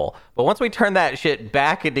vulnerable. But once we turn that shit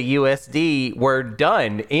back into USD, we're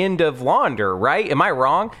done. End of launder, right? Am I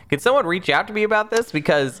wrong? Could someone reach out to me about this?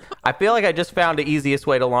 Because I feel like I just found the easiest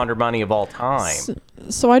way to launder money of all time.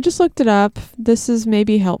 So I just looked it up. This is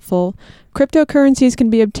maybe helpful. Cryptocurrencies can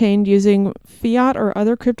be obtained using fiat or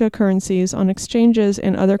other cryptocurrencies on exchanges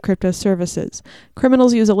and other crypto services.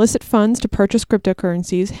 Criminals use illicit funds to purchase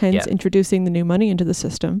cryptocurrencies, hence introducing the new money into the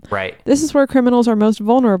system. Right. This is where criminals are most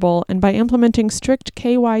vulnerable, and by implementing strict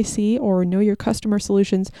KYC or Know Your Customer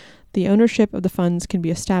solutions, the ownership of the funds can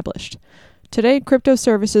be established. Today, crypto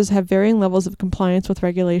services have varying levels of compliance with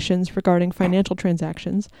regulations regarding financial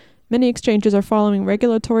transactions. Many exchanges are following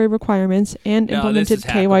regulatory requirements and implemented this is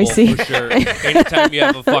hackable KYC. for sure. Anytime you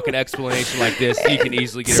have a fucking explanation like this, you can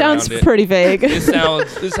easily get Sounds around it. pretty vague. This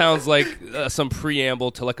sounds like some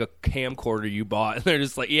preamble to like a camcorder you bought. And they're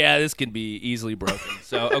just like, yeah, this can be easily broken.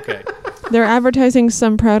 So, okay. They're advertising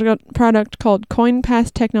some product called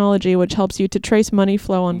CoinPass technology, which helps you to trace money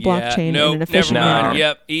flow on blockchain in an efficient never mind. manner.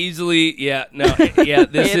 Yep, easily. Yeah, no, yeah.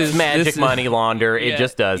 This It's is magic this is- money launder. It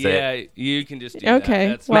just does it. Yeah, you can just do that. Okay,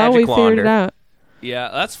 That's, well, magic we figured it launder. out. yeah,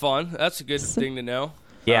 that's fun. That's a good thing to know.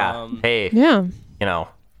 Yeah. Hey, Yeah.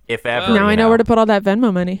 if ever. Now I know where to put all that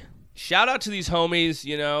Venmo money. Shout out to these homies.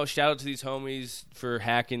 Shout out to these homies for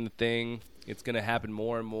hacking the thing. It's gonna happen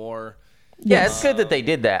more and more. Yeah, it's good that they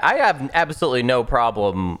did that. I have absolutely no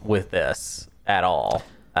problem with this at all.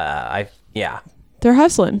 They're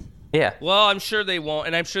hustling. Yeah. Well, I'm sure they won't,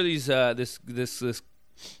 and I'm sure these this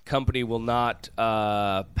company will not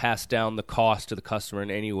pass down the cost to the customer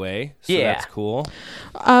in any way. So that's cool.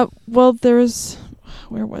 Well, there's...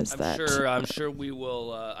 Where was that? I'm sure we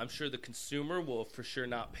will. I'm sure the consumer will for sure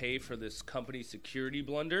not pay for this company security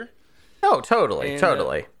blunder. Oh, totally, And,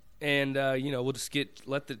 totally. We'll just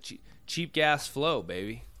let the cheap gas flow,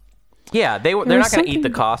 baby. Yeah, they're was not going to eat the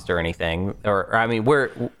something- cost or anything, or I mean, we're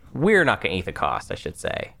not going to eat the cost, I should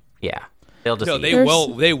say. Yeah, they'll just No, eat they it.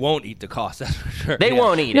 will. They won't eat the cost. That's for sure. They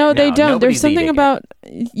won't eat it. No, they don't. Nobody's There's something eating it. about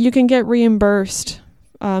you can get reimbursed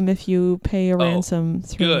if you pay a ransom.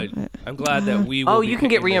 Through, Good. I'm glad that we. Will Oh, be you can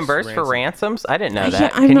get picking this reimbursed for ransom. ransoms? I didn't know Yeah,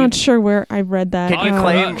 that. I'm Can not you, sure where I read that. Can you I'm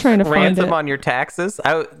claim trying to find ransom it. on your taxes?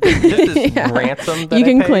 This is ransom that You I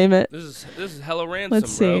can paid? claim it. This is hella ransom,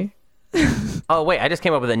 Let's see. Oh, wait, I just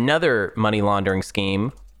came up with another money laundering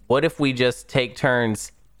scheme. What if we just take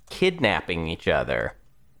turns kidnapping each other?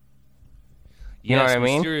 You know what I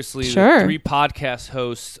mean? Seriously, Sure. the 3 podcast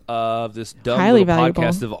hosts of this dumb Highly little valuable.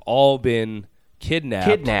 podcast have all been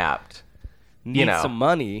kidnapped. Need know. some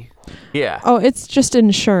money. Yeah. Oh, it's just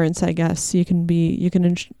insurance, I guess. You can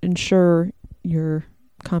insure your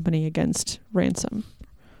company against ransom.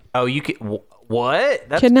 Oh, you can. What?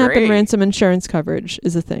 That's Kidnap great. and ransom insurance coverage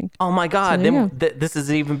is a thing. Oh my God! So there you Then this is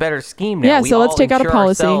an even better scheme now. Yeah, We so let's all take out a insure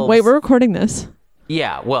policy. ourselves. Wait, we're recording this.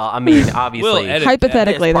 Yeah. Well, I mean, obviously, We'll edit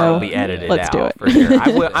Hypothetically, this part though, will be edited let's out do it. for sure.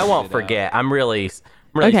 I won't Edited forget. I'm really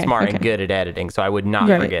Okay, smart and okay. good at editing, so I would not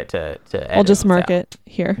Right. forget to edit. I'll just those mark out. it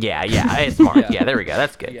here. Yeah, it's smart. Yeah, there we go.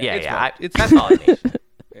 That's good. Yeah, it's yeah. smart. It's That's all I need.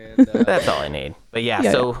 And, That's all I need. But yeah,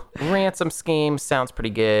 Yeah, so ransom scheme sounds pretty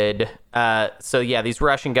good. So yeah, these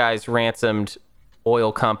Russian guys ransomed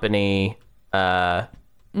oil company. Yeah,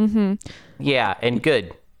 and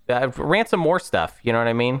good. Ransom more stuff. You know what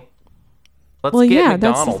I mean? Let's Well, get yeah,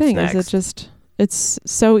 McDonald's that's the thing. next. It's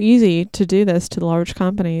so easy to do this to large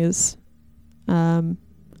companies, and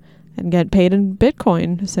get paid in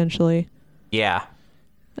Bitcoin essentially. Yeah.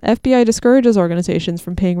 FBI discourages organizations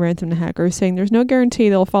from paying ransom to hackers, saying there's no guarantee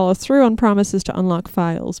they'll follow through on promises to unlock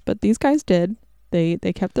files, but these guys did. They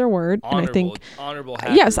kept their word, and I think honorable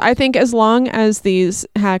hackers. yes, I think as long as these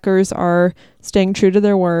hackers are staying true to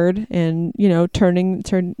their word and turning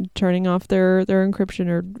off their encryption,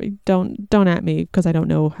 or don't at me because I don't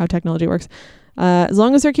know how technology works. As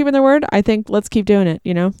long as they're keeping their word, I think let's keep doing it.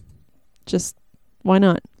 Just why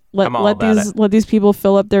not? Let these people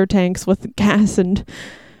fill up their tanks with gas and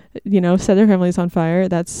set their families on fire.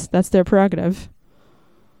 That's their prerogative.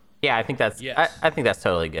 Yeah, I think that's I think that's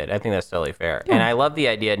totally good. I think that's totally fair. Yeah. And I love the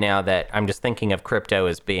idea now that I'm just thinking of crypto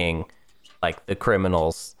as being like the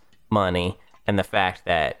criminals' money, and the fact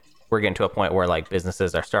that we're getting to a point where like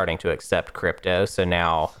businesses are starting to accept crypto. So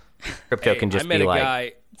now crypto can just be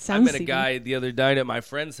like. I met a guy the other night at my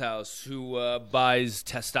friend's house who buys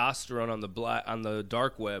testosterone on the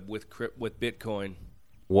dark web with Bitcoin.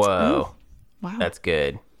 Whoa. Oh, wow. That's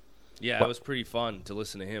good. Yeah, it was pretty fun to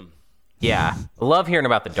listen to him. Yeah, I love hearing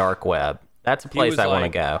about the dark web. That's a place I want to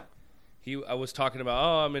go. I was talking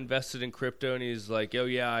about, I'm invested in crypto, and he's like, oh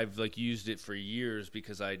yeah, I've like used it for years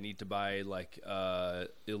because I need to buy like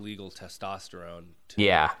illegal testosterone.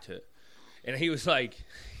 And he was like,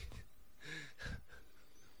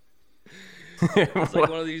 it's like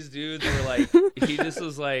one of these dudes where like he just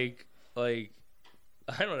was like I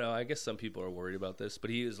don't know. I guess some people are worried about this,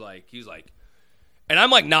 but he was like. And I'm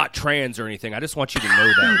like not trans or anything. I just want you to know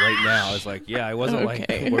that right now. I was like, yeah, I wasn't like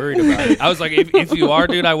worried about it. I was like, if you are,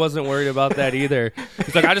 dude, I wasn't worried about that either.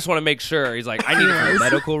 He's like, I just want to make sure. He's like, I need it for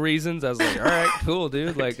medical reasons. I was like, all right, cool,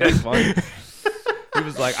 dude. Like, that's fine. He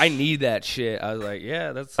was like, I need that shit. I was like,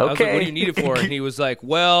 yeah, that's okay. I was like, what do you need it for? And he was like,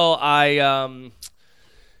 well, I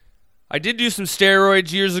did do some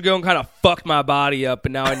steroids years ago and kind of fucked my body up,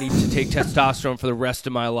 and now I need to take testosterone for the rest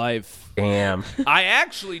of my life. Damn. I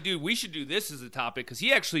actually, dude, we should do this as a topic because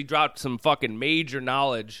he actually dropped some fucking major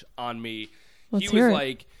knowledge on me. He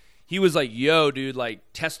was like, yo, dude,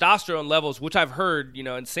 like testosterone levels, which I've heard,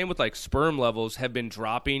 and same with like sperm levels, have been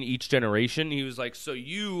dropping each generation. He was like, so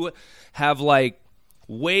you have like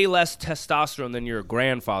way less testosterone than your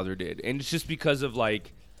grandfather did. And it's just because of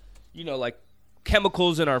like, like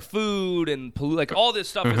chemicals in our food and like all this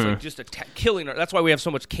stuff is like just killing our, that's why we have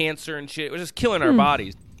so much cancer and shit. It was just killing our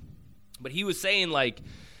bodies. But he was saying like,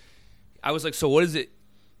 I was like, so what is it?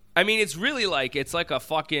 I mean, it's really like, it's like a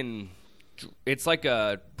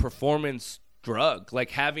performance drug.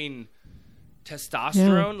 Like having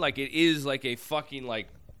testosterone, like it is like a fucking like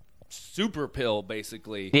super pill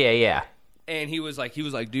basically. Yeah. And he was like,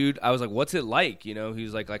 dude, I was like, what's it like? He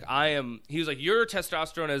was like he was like, your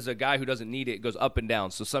testosterone as a guy who doesn't need it goes up and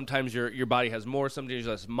down. So sometimes your body has more, sometimes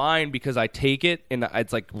less. Mine, because I take it and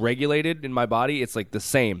it's like regulated in my body, it's like the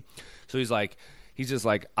same. So he's just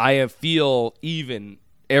like, I feel even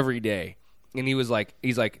every day. And he's like,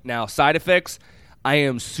 now side effects, I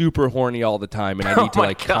am super horny all the time, and I need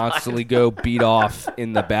to constantly go beat off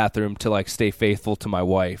in the bathroom to like stay faithful to my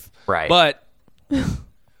wife. Right. But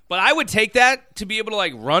I would take that to be able to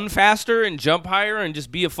like run faster and jump higher and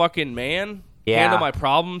just be a fucking man. Yeah. Handle my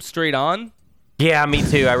problems straight on. Yeah, me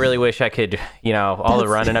too. I really wish I could, all the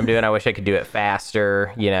running I'm doing, I wish I could do it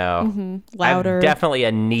faster, louder. I've definitely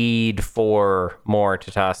a need for more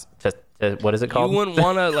what is it called? You wouldn't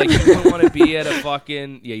want to be at a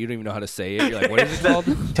fucking, you don't even know how to say it. You're like, what is it called?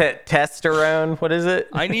 Testosterone. What is it?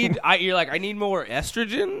 I need more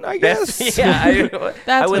estrogen, I guess. I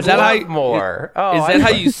would love more. Is that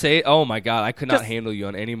how you say it? Oh my God, I could not handle you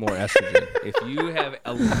on any more estrogen. If you have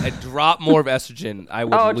a drop more of estrogen, I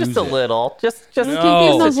would lose just a little. Just keep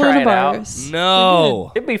getting those little bars.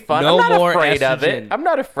 No. It'd be fun. No I'm not more afraid estrogen. of it. I'm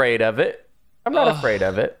not afraid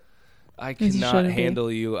of it. I cannot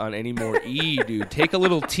handle you on any more E, dude. Take a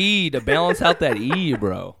little T to balance out that E,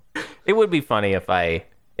 bro. It would be funny if I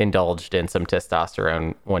indulged in some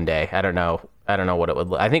testosterone one day. I don't know what it would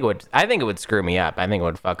look. I think it would screw me up. I think it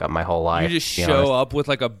would fuck up my whole life. You just show up with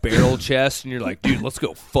like a barrel chest and you're like, dude, let's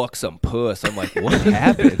go fuck some puss. I'm like, what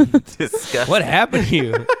happened? Disgusting. What happened to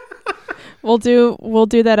you? We'll do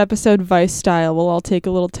that episode Vice style. We'll all take a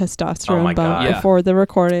little testosterone bump before the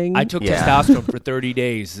recording. I took testosterone for 30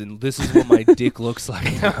 days, and this is what my dick looks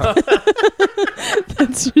like now.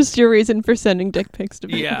 That's just your reason for sending dick pics to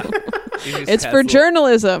people. Yeah. It's for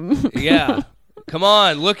journalism. Yeah. Come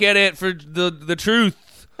on, look at it for the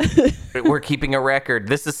truth. We're keeping a record.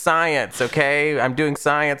 This is science, okay? I'm doing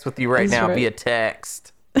science with you right now via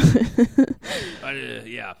text.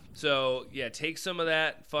 Yeah. So, take some of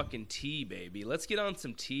that fucking tea, baby. Let's get on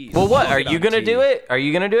some tea. Well, what? Are you going to do it? Are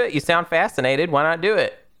you going to do it? You sound fascinated. Why not do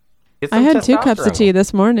it? I had 2 cups of tea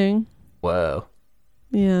this morning. Whoa.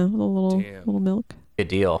 Yeah, with a little milk. Good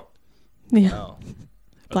deal. Yeah. Oh.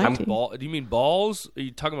 Black tea. Do you mean balls? Are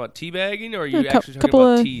you talking about tea bagging, or are you actually talking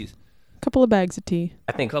about teas? Couple of bags of tea.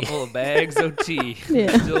 I think Couple of bags of tea.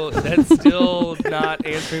 Yeah. That's still not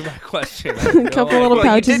answering my question. A couple little Well,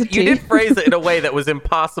 pouches you of tea. did phrase it in a way that was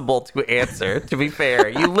impossible to answer, to be fair.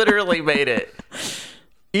 You literally made it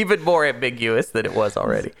even more ambiguous than it was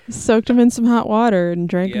already. Soaked them in some hot water and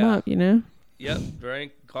drank them Yeah. up, you know? Yep,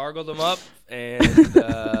 gargled them up, and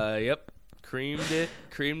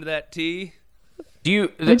creamed that tea.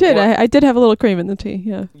 I did. I did have a little cream in the tea,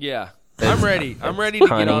 yeah. Yeah, I'm ready. I'm ready to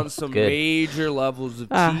Honey, get on some good. major levels of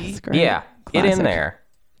Ah, tea. it's great. Yeah, get in Classic. there.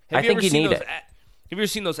 I think you need it. Have you ever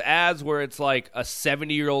seen those ads where it's like a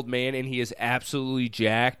 70-year-old man and he is absolutely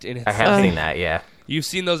jacked? And it's I have seen that, yeah. You've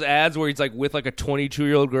seen those ads where he's like with like a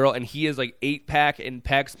 22-year-old girl and he is like 8-pack and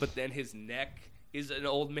pecs, but then his neck is an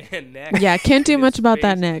old man neck. Yeah, can't do and much his about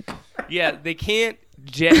that face- neck. Yeah, they can't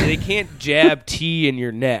jab tea in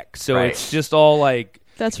your neck, so Right. it's just all like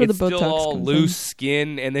That's where the it's Botox still all comes loose in.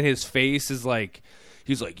 skin, and then his face is like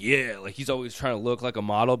he's like like he's always trying to look like a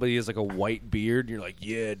model, but he has like a white beard, and you're like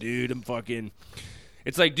dude, I'm fucking.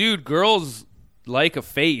 It's like, dude, girls like a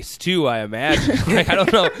face too, I imagine. Like, I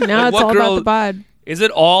don't know. Now Like, it's what all girl, about the bod. Is it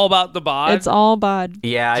all about the bod? It's all bod.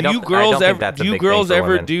 Yeah, I Do you don't girls think ever? that's a Do you big girls thing for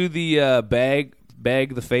ever women. do the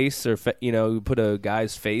bag the face, or you put a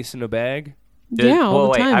guy's face in a bag? Yeah, all well, the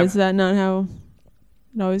wait, time. I've- Is that not how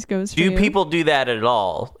it always goes for Do you? people do that at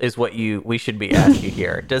all? Is what we should be asking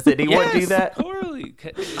here. Does anyone do that? Totally.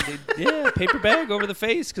 Yeah, paper bag over the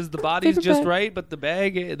face because the body's Paper just bag. right, but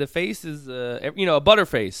the face is a butter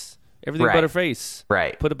face. Everything Right. butter face.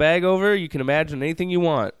 Right. Put a bag over. You can imagine anything you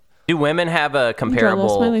want. Do women have a draw a little comparable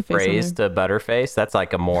smiley face on phrase to butterface? That's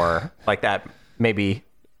like a more like that maybe,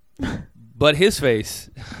 But his face,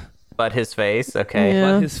 but his face. Okay.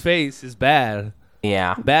 Yeah. but his face is bad.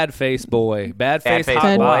 Yeah. Bad face boy. Bad Bad face face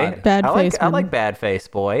hot boy. bod. Bad I face like, I man. like bad face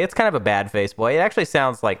boy. It's kind of a bad face boy. It actually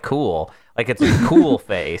sounds like cool. Like it's a cool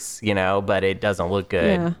face, but it doesn't look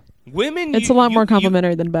good. Yeah. Women. It's a lot more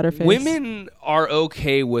complimentary than butterface. Women are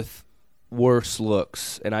okay with worse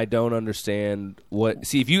looks, and I don't understand what.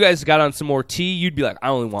 See, if you guys got on some more tea, you'd be like, I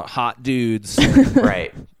only want hot dudes,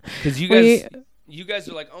 Right. because you guys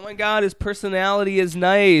are like, oh my god, his personality is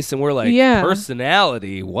nice, and we're like, Yeah.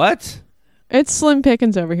 personality, what? It's slim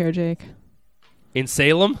pickings over here, Jake. In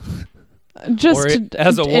Salem? Just Or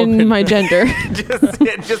as a woman. in my gender.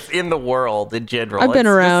 just in the world in general. I've been It's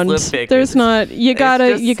just around. slim pickings. There's not. You It's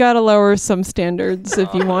gotta just- you gotta lower some standards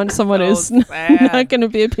if you want someone so who's sad. not gonna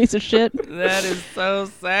be a piece of shit. That is so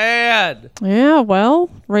sad. Yeah, well,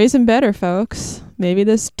 raise them better, folks. Maybe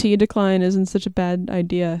this tea decline isn't such a bad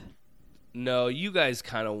idea. No, you guys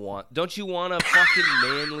kind of want. Don't you want a fucking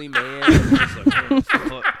manly man? It's like,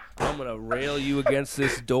 "Fuck, I'm gonna rail you against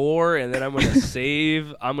this door, and then I'm gonna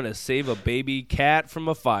save a baby cat from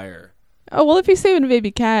a fire. Oh well, if he's saving a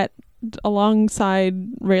baby cat alongside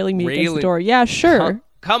railing me against the Railing- door, yeah, sure.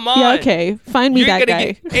 Come on. Yeah, okay. Find me You're that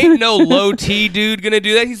gonna guy. ain't no low T dude gonna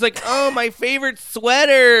do that. He's like, oh, my favorite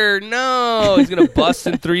sweater. No, he's gonna bust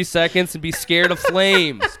in 3 seconds and be scared of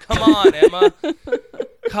flames. Come on, Emma.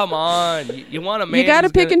 Come on. You want a man? You got to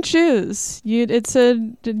who's pick gonna- and choose. You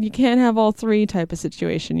can't have all three type of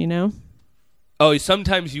situation, Oh,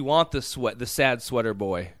 sometimes you want the sad sweater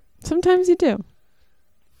boy. Sometimes you do.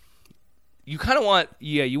 You kind of want,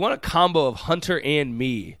 you want a combo of Hunter and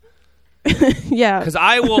me. Yeah. Because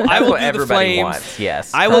I will That's do what the everybody flames. wants.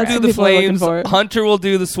 Yes. I will That's do what the people are looking flames. for. Hunter will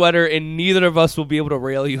do the sweater, and neither of us will be able to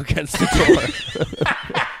rail you against the door.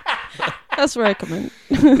 That's where I come in.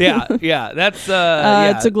 yeah. That's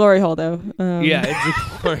yeah. It's a glory hole, though. Yeah,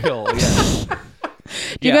 it's a glory hole. Yeah.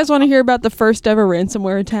 Do you guys want to hear about the first ever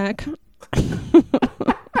ransomware attack?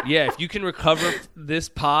 Yeah, if you can recover this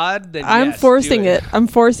pod, then I'm yes, forcing do it. I'm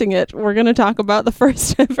forcing it. We're going to talk about the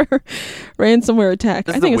first ever ransomware attack.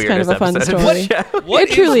 This I is think the it's kind of a fun weirdest story. episode of the show. What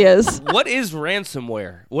It truly is. What is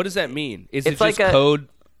ransomware? What does that mean? Is It's it like just a- code?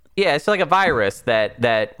 Yeah, it's like a virus that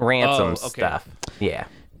ransoms Oh, okay. stuff. Yeah.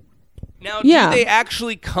 Now, Yeah. do they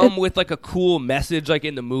actually come with like a cool message, like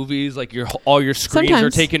in the movies, like all your screens are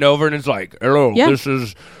Sometimes. taken over, and it's like, hello, Yeah. this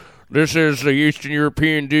is the Eastern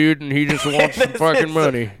European dude, and he just wants some fucking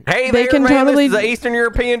money. Hey They there, can man. totally- This is an Eastern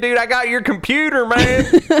European dude. I got your computer, man.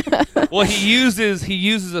 Well, he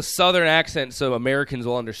uses a southern accent so Americans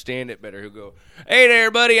will understand it better. He'll go, "Hey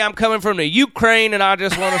there, buddy, I'm coming from the Ukraine, and I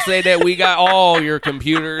just want to say that we got all your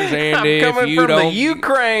computers, and I'm if coming you from the don't,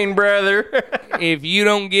 Ukraine, brother. if you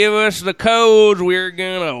don't give us the codes, we're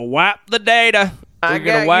gonna wipe the data." I You're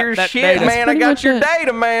gonna got wipe your that shit, data. man. I Pretty got much your it.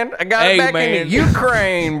 data, man. I got Hey, it back man. into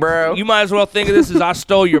Ukraine, bro. You might as well think of this as I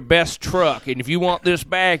stole your best truck, and if you want this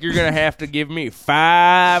back, you're gonna have to give me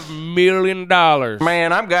 $5 million.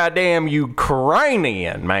 Man, I'm goddamn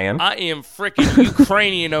Ukrainian, man. I am freaking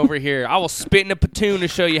Ukrainian over here. I will spit in a platoon to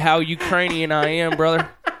show you how Ukrainian I am, brother.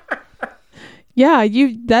 Yeah,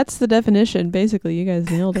 that's the definition. Basically, you guys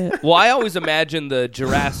nailed it. Well, I always imagine the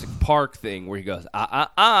Jurassic Park thing where he goes,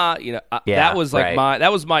 you know, Yeah, that was like right.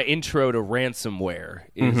 that was my intro to ransomware.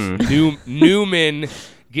 Is Mm-hmm. Newman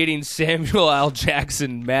getting Samuel L.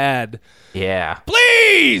 Jackson mad. Yeah.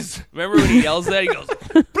 Please! Remember when he yells that? He goes,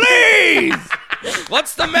 please!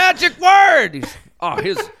 What's the magic word?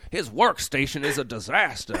 His workstation is a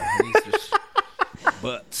disaster. And he's just,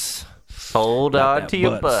 butts. Hold Got on that to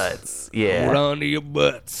your butts. butts. Yeah. Hold on to your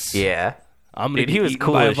butts. Yeah. I'm gonna Dude, he get was eaten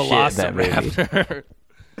cool by a as shit in that movie. velociraptor.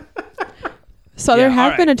 So Yeah, there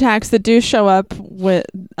have all been right. attacks that do show up with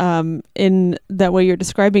in that way you're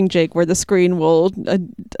describing, Jake, where the screen will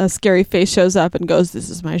a scary face shows up and goes, "This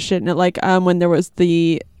is my shit." And it, like when there was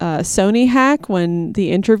the Sony hack, when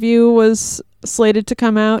the interview was slated to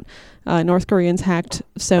come out, North Koreans hacked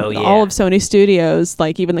all of Sony Studios,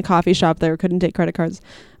 like even the coffee shop there couldn't take credit cards.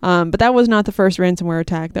 But that was not the first ransomware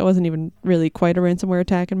attack. That wasn't even really quite a ransomware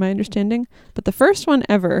attack in my understanding. But the first one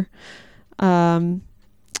ever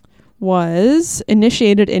was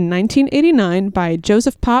initiated in 1989 by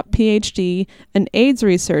Joseph Pop, PhD, an AIDS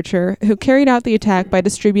researcher who carried out the attack by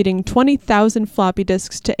distributing 20,000 floppy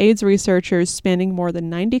disks to AIDS researchers spanning more than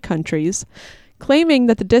 90 countries, claiming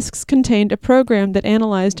that the disks contained a program that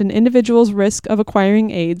analyzed an individual's risk of acquiring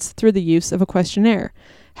AIDS through the use of a questionnaire.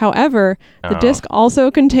 However, the disk also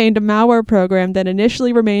contained a malware program that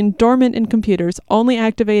initially remained dormant in computers, only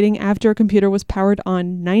activating after a computer was powered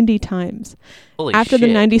on 90 times. Holy After shit.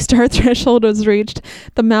 the 90-star threshold was reached,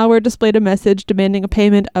 the malware displayed a message demanding a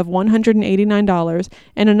payment of $189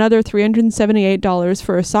 and another $378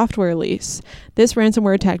 for a software lease. This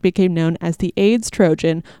ransomware attack became known as the AIDS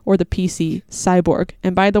Trojan or the PC Cyborg.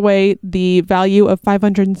 And by the way, the value of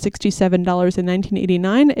 $567 in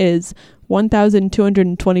 1989 is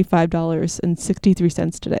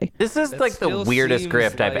 $1,225.63 today. This is like the still weirdest seems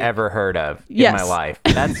script I've like- ever heard of in Yes. my life.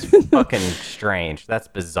 That's fucking strange. That's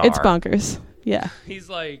bizarre. It's bonkers. Yeah. He's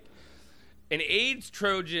like, an AIDS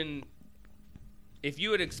Trojan. If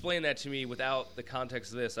you had explained that to me without the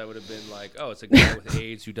context of this, I would have been like, oh, it's a guy with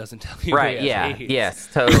AIDS who doesn't tell you Right, he has yeah. AIDS. Yes,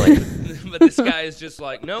 totally. But this guy is just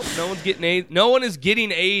like, nope, no one's getting AIDS. No one is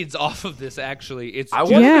getting AIDS off of this, actually. It's I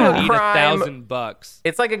just wanna do a need crime- $1,000.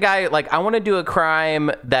 It's like a guy, like, I want to do a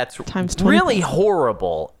crime that's Times really 20,000.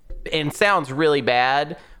 horrible and sounds really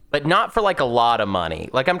bad, but not for, like, a lot of money.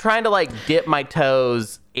 Like, I'm trying to, like, dip my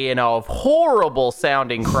toes in a horrible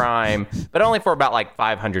sounding crime, but only for about, like,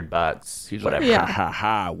 $500. He's whatever. like, Yeah. ha ha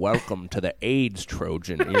ha, welcome to the AIDS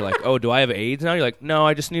Trojan. And you're like, oh, do I have AIDS now? You're like, no,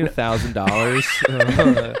 I just need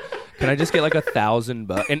 $1,000. Can I just get like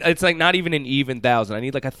 $1,000? And it's like not even an even thousand. I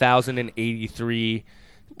need like $1,083.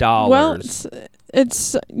 Well,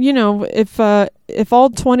 it's you know, if all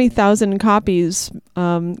 20,000 copies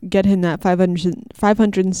get him that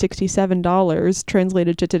 $567,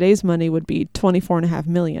 translated to today's money would be $24.5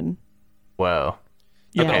 million. Whoa.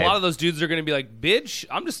 Yeah, but Okay. a lot of those dudes are going to be like, bitch,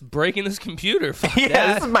 I'm just breaking this computer. Fuck Yeah,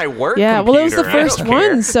 that. this is my work Yeah, well, it was the computer. I first don't care.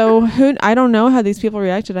 one, so I don't know how these people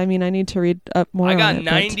reacted. I mean, I need to read up more. I on got it,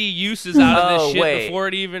 but- 90 uses out of this Oh, shit wait. before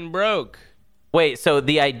it even broke. Wait, so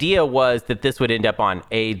the idea was that this would end up on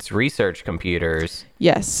AIDS research computers.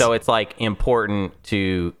 Yes. So it's like important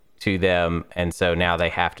to them, and so now they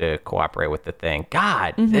have to cooperate with the thing.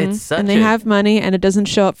 God, it's such and they have money, and it doesn't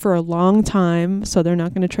show up for a long time, so they're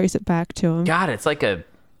not going to trace it back to him. God, it's like a.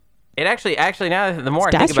 It actually now the more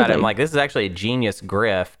It's I think about it, I'm dastardly. like, this is actually a genius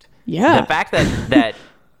grift. Yeah. The fact that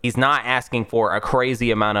he's not asking for a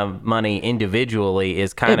crazy amount of money individually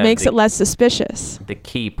is kind It of makes it less suspicious. the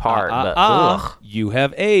key part. But ugh. You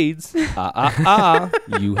have AIDS.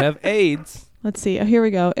 You have AIDS. Let's see. Oh, here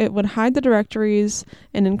we go. It would hide the directories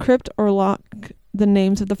and encrypt or lock the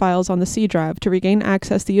names of the files on the C drive. To regain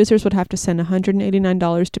access, the users would have to send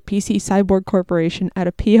 $189 to PC Cyborg Corporation at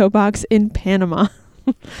a P.O. box in Panama.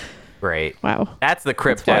 Great. Wow. That's the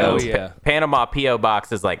crypto. wild. Oh, yeah. Panama P.O.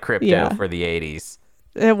 box is like crypto Yeah. for the 80s.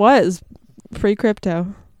 It was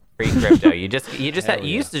pre-crypto. Pre-crypto. you just Hell you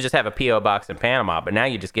yeah. used to just have a P.O. box in Panama, but now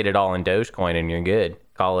you just get it all in Dogecoin and you're good.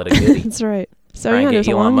 Call it a goodie. That's right. So Try yeah, and there's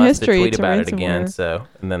get a Elon long Musk to history tweet to about it again. ransomware. So,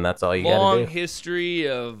 and then that's all you Long gotta do. history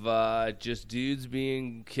of just dudes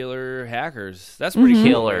being killer hackers. That's pretty cool,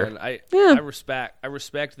 Killer. man. Yeah. I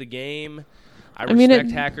respect the game. I mean, respect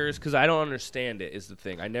it- hackers because I don't understand it. Is the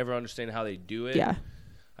thing. I never understand how they do it. Yeah.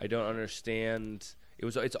 I don't understand.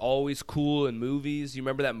 It's always cool in movies. You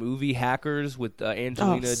remember that movie Hackers with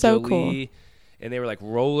Angelina Jolie? Cool. And they were like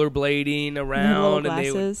rollerblading around, and they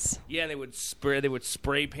would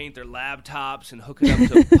spray paint their laptops and hook it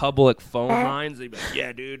up to public phone lines. They'd be like,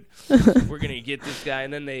 "Yeah, dude, we're gonna get this guy."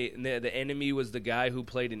 And then the enemy was the guy who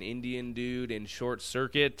played an Indian dude in Short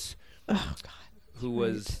Circuit, who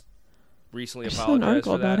was recently apologized an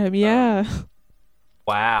article for that. about him. Yeah.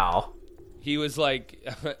 Wow. He was like,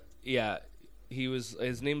 yeah,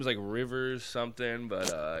 his name was like Rivers something,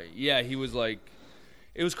 but he was like.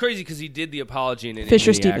 It was crazy because he did the apology in an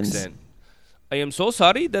Fisher Indian Stevens. accent. I am so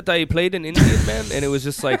sorry that I played an Indian man, and it was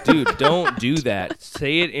just like, dude, don't do that.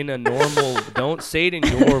 Say it in a normal. Don't say it in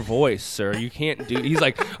your voice, sir. You can't do. He's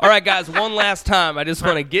like, all right, guys, one last time. I just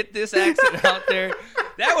want to get this accent out there.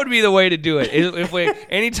 That would be the way to do it.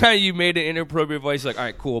 Anytime you made an inappropriate voice, like, all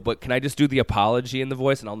right, cool, but can I just do the apology in the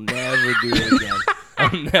voice, and I'll never do it again.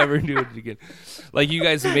 I'll never do it again. Like, you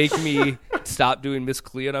guys make me stop doing Miss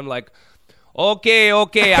Cleo, and I'm like. Okay,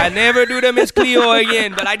 I never do the Miss Cleo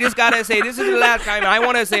again, but I just gotta say this is the last time. I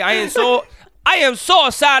want to say I am so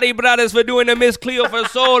sorry, brothers, for doing the Miss Cleo for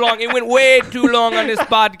so long. It went way too long on this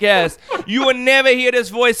podcast. You will never hear this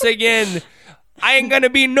voice again. I ain't gonna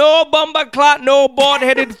be no bumper clot, no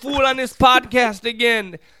bald-headed fool on this podcast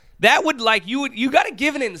again. That would you gotta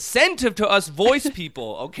give an incentive to us voice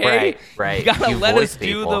people, okay? Right. You gotta let us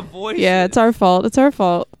do the voice. Yeah, it's our fault.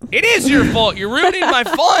 It is your fault. You're ruining my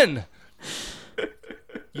fun.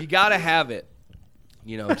 You gotta have it,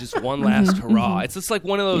 just one last hurrah. It's just like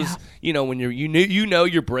one of those, when you know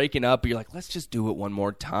you're breaking up, but you're like, let's just do it one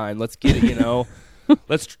more time. Let's get it,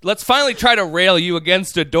 let's finally try to rail you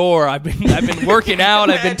against a door. I've been working out.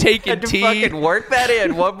 I've been taking tea. Fucking work that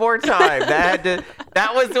in one more time.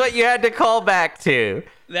 That was what you had to call back to.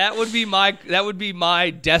 That would be my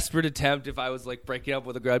desperate attempt if I was like breaking up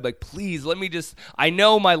with a girl. I'd be like, please let me I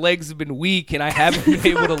know my legs have been weak and I haven't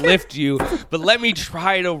been able to lift you, but let me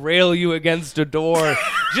try to rail you against a door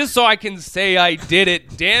just so I can say I did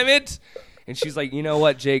it. Damn it. And she's like, you know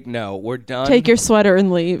what, Jake? No, we're done. Take your sweater and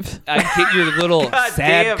leave. I get your little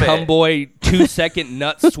sad cumboy 2-second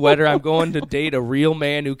nut sweater. I'm going to date a real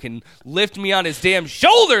man who can lift me on his damn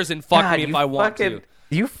shoulders and fuck me if I want to.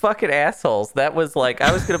 You fucking assholes. That was like,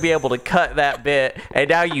 I was going to be able to cut that bit, and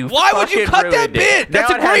now you Why would you cut that bit?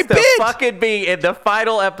 That's a great bit. Now it has to fucking be in the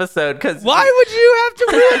final episode. Why would you have to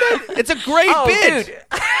ruin that? It's a great bit. Dude.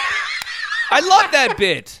 I love that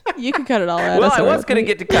bit. You can cut it all out. Well, I was going to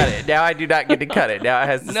get to cut it. Now I do not get to cut it. Now it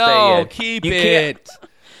has to stay in. No, keep it.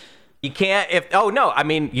 You can't. I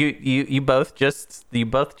mean, you both just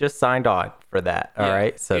signed on for that. All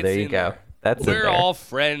right. So there you go. We're all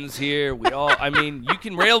friends here. You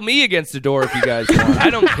can rail me against the door if you guys want. I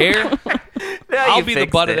don't care. I'll be the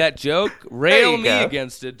butt of that joke. Rail me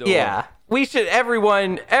against the door. Yeah. We should,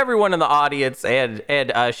 everyone in the audience and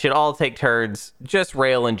should all take turns just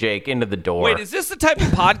railing Jake into the door. Wait, is this the type of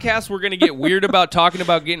podcast we're going to get weird about talking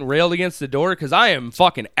about getting railed against the door? Because I am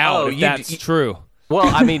fucking out if that's true. Well,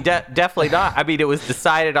 I mean, definitely not. I mean, it was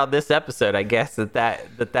decided on this episode, I guess, that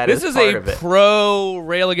this is part a of it. Pro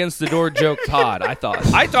rail against the door joke pod. I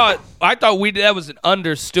thought that was an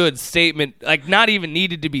understood statement, like not even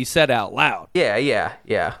needed to be said out loud.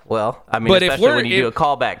 Yeah. Well, I mean, especially when you do a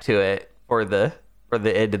callback to it for the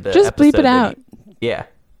end of the just episode. Bleep it out. Yeah.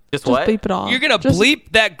 Just what? Bleep it all. You're going to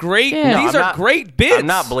bleep that great? Yeah. These are great bits. I'm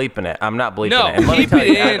not bleeping it. No, it. No, keep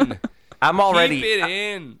it in. I'm already. Keep it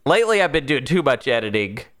in. Lately, I've been doing too much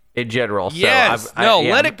editing in general. So yes.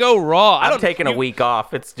 Let it go raw. I'm taking a week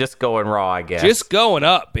off. It's just going raw, I guess. Just going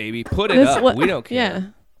up, baby. Put it up. We don't care. Yeah.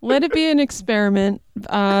 Let it be an experiment.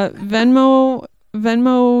 Venmo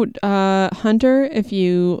Hunter if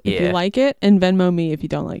you like it, and Venmo me if you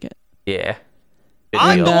don't like it. Yeah.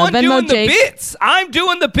 I'm the one Venmo doing Jake. the bits. I'm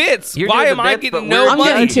doing the bits. Why am I getting no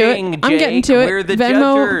money? I'm getting to it. We're the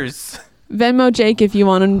judgers. Venmo Jake if you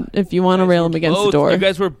want to rail him against the door. You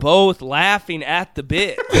guys were both laughing at the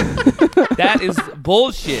bit. That is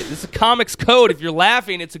bullshit. This is comics code. If you're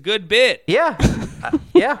laughing, it's a good bit. Yeah.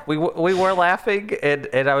 We were laughing, and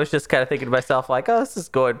I was just kind of thinking to myself like, oh, this is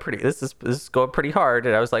going pretty hard,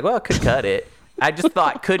 and I was like, well, I could cut it. I just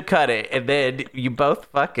thought could cut it, and then you both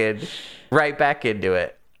fucking right back into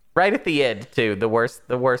it, right at the end too. The worst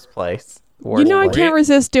place. I can't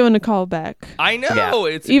resist doing a callback. I know.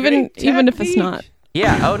 Yeah. It's even if it's not.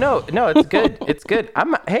 Yeah. Oh no, it's good. It's good.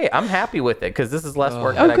 I'm happy with it because this is less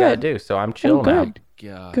work that I gotta do. So I'm chill now.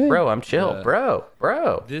 God. Good. Bro, I'm chill.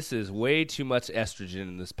 Bro. This is way too much estrogen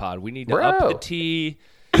in this pod. We need to up the tea.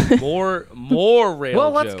 More rail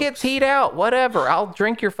Well, let's jokes. get teed out. Whatever. I'll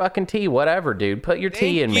drink your fucking tea. Whatever, dude. Put your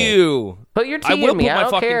tea in Thank me. you. Put your I tea will in me. put I my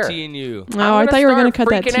don't fucking care. tea in you. Oh, I thought you were going gonna to cut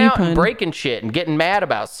that freaking tea out pun. and breaking shit and getting mad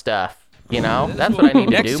about stuff. You know, that's what I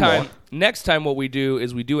need to do more. Next time, what we do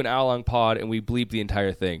is we do an hour-long pod and we bleep the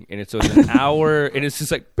entire thing, and it's an hour, and it's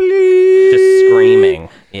just like bleep, Just screaming.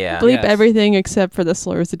 Yeah. Bleep Yes. everything except for the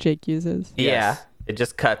slurs that Jake uses. Yeah. Yes. It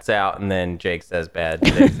just cuts out, and then Jake says bad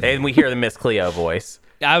things. And we hear the Miss Cleo voice.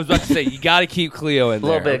 I was about to say, you got to keep Cleo in A there.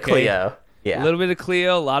 little bit of okay? Cleo. Yeah. A little bit of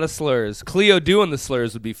Cleo, a lot of slurs. Cleo doing the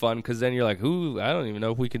slurs would be fun because then you're like, ooh, I don't even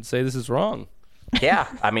know if we can say this is wrong. Yeah.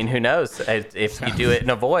 I mean, who knows? If you do it in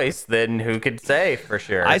a voice, then who could say for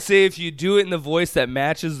sure? I say if you do it in the voice that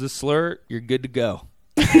matches the slur, you're good to go.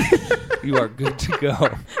 You are good to go.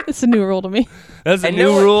 It's a new rule to me. That's a And new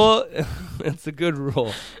no one- rule. It's a good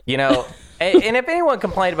rule. You know, and if anyone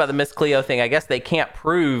complained about the Miss Cleo thing, I guess they can't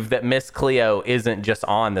prove that Miss Cleo isn't just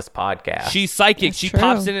on this podcast. She's psychic. That's She true.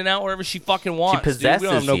 pops in and out wherever she fucking wants. Dude. We don't have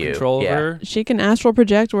possesses no you. control Yeah. of her. She can astral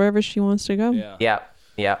project wherever she wants to go. Yeah.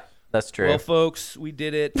 Yeah. That's true. Well, folks, we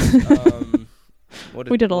did it.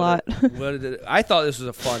 We did a lot. I thought this was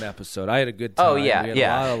a fun episode. I had a good time. Oh, yeah, We had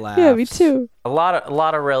yeah. a lot of laughs. Yeah, me too. a lot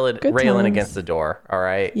of railing Good times. against the door. All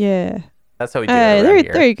right. Yeah. That's how we do it Hey, around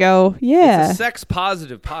there here. you go. Yeah. It's a sex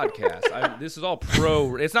positive podcast. This is all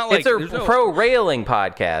pro. It's not like It's a there's no- pro railing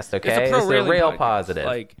podcast. Okay. It's a pro railing rail podcast. positive.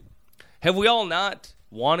 Like, have we all not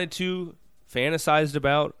wanted to fantasized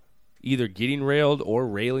about either getting railed or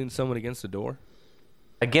railing someone against the door?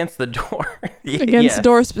 Against the door. Against Yes. the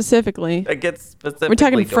door specifically. Against specifically We're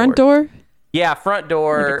talking front doors. door? Yeah, front Like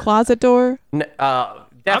door. a closet door? Definitely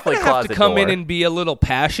I'm gonna have closet to come door. in and be a little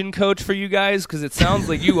passion coach for you guys because it sounds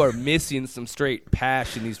like you are missing some straight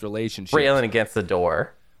passion in these relationships. railing against the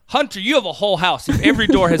door. Hunter, you have a whole house. If every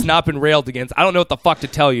door has not been railed against, I don't know what the fuck to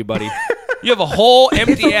tell you, buddy. You have a whole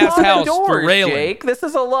empty ass house doors, for railing. Jake. This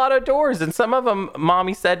is a lot of doors, and some of them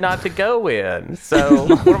Mommy said not to go in. So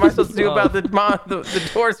what am I supposed to do about the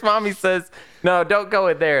doors? Mommy says no, don't go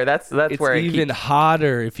in there. That's It's where it even keeps.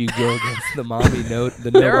 hotter if you go against the mommy note. The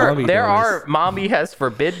no mommy There doors. are Mommy has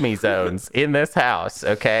forbid me zones in this house.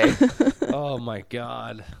 Okay. Oh my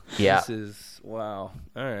god. Yeah. This is wow.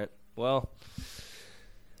 All right. Well,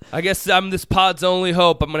 I guess I'm this pod's only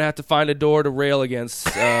hope. I'm gonna have to find a door to rail against.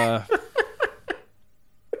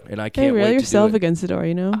 And I Hey, can't rail wait yourself to do it. against the door,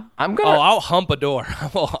 you know? I'm Oh, gonna. I'll hump a door.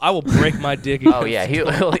 I will break my dick. Oh yeah,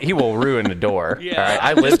 he will ruin the door. Yeah. All right,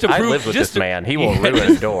 I Just to live prove- with just this to- man. He will Yeah, ruin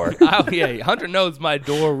just- the door. Oh yeah, Hunter knows my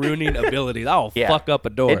door ruining abilities. I'll Yeah. fuck up a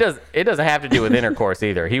door. It doesn't have to do with intercourse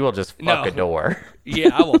either. He will just fuck No. a door. Yeah,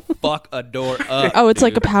 I will fuck a door up. Oh, it's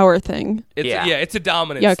like a dude. power thing. It's Yeah. it's a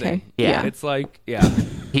dominance Yeah, okay. thing. Yeah. It's like yeah.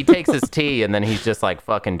 He takes his tea and then he's just like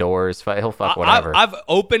fucking doors. He'll fuck whatever. I've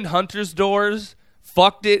opened Hunter's doors,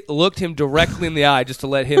 fucked it, looked him directly in the eye just to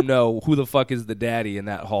let him know who the fuck is the daddy in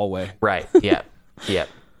that hallway. Right. Yeah. Yep.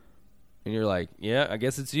 And you're like, yeah, I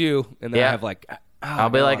guess it's you. And then Yeah. I have like, I'll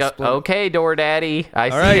be like, okay, door daddy. I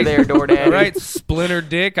see right. you there, door daddy. All right, Splinter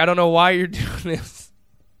Dick. I don't know why you're doing this.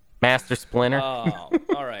 Master Splinter. Oh,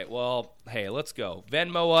 all right. Well, hey, let's go.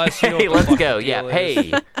 Venmo us. You know Hey, what the let's fuck go. the Yeah. deal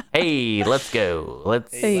is. Hey, let's go.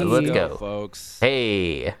 Let's Hey. let's go. folks.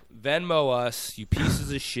 Hey, Venmo us, you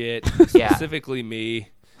pieces of shit. Yeah. Specifically me.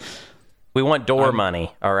 we want door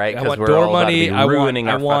money. All right, I because want we're door all about to money. be I ruining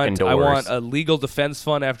our fucking doors. I want a legal defense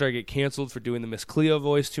fund after I get canceled for doing the Miss Cleo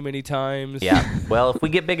voice too many times. Yeah. Well, if we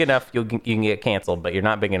get big enough, you can get canceled, but you're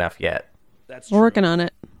not big enough yet. That's We're true. working on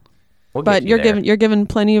it. We'll But get you're given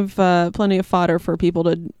plenty of fodder for people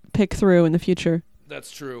to pick through in the future.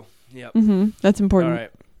 That's true. Yep. That's important. All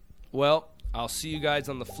right. Well, I'll see you guys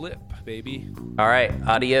on the flip, baby. All right.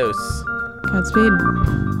 Adios. Godspeed.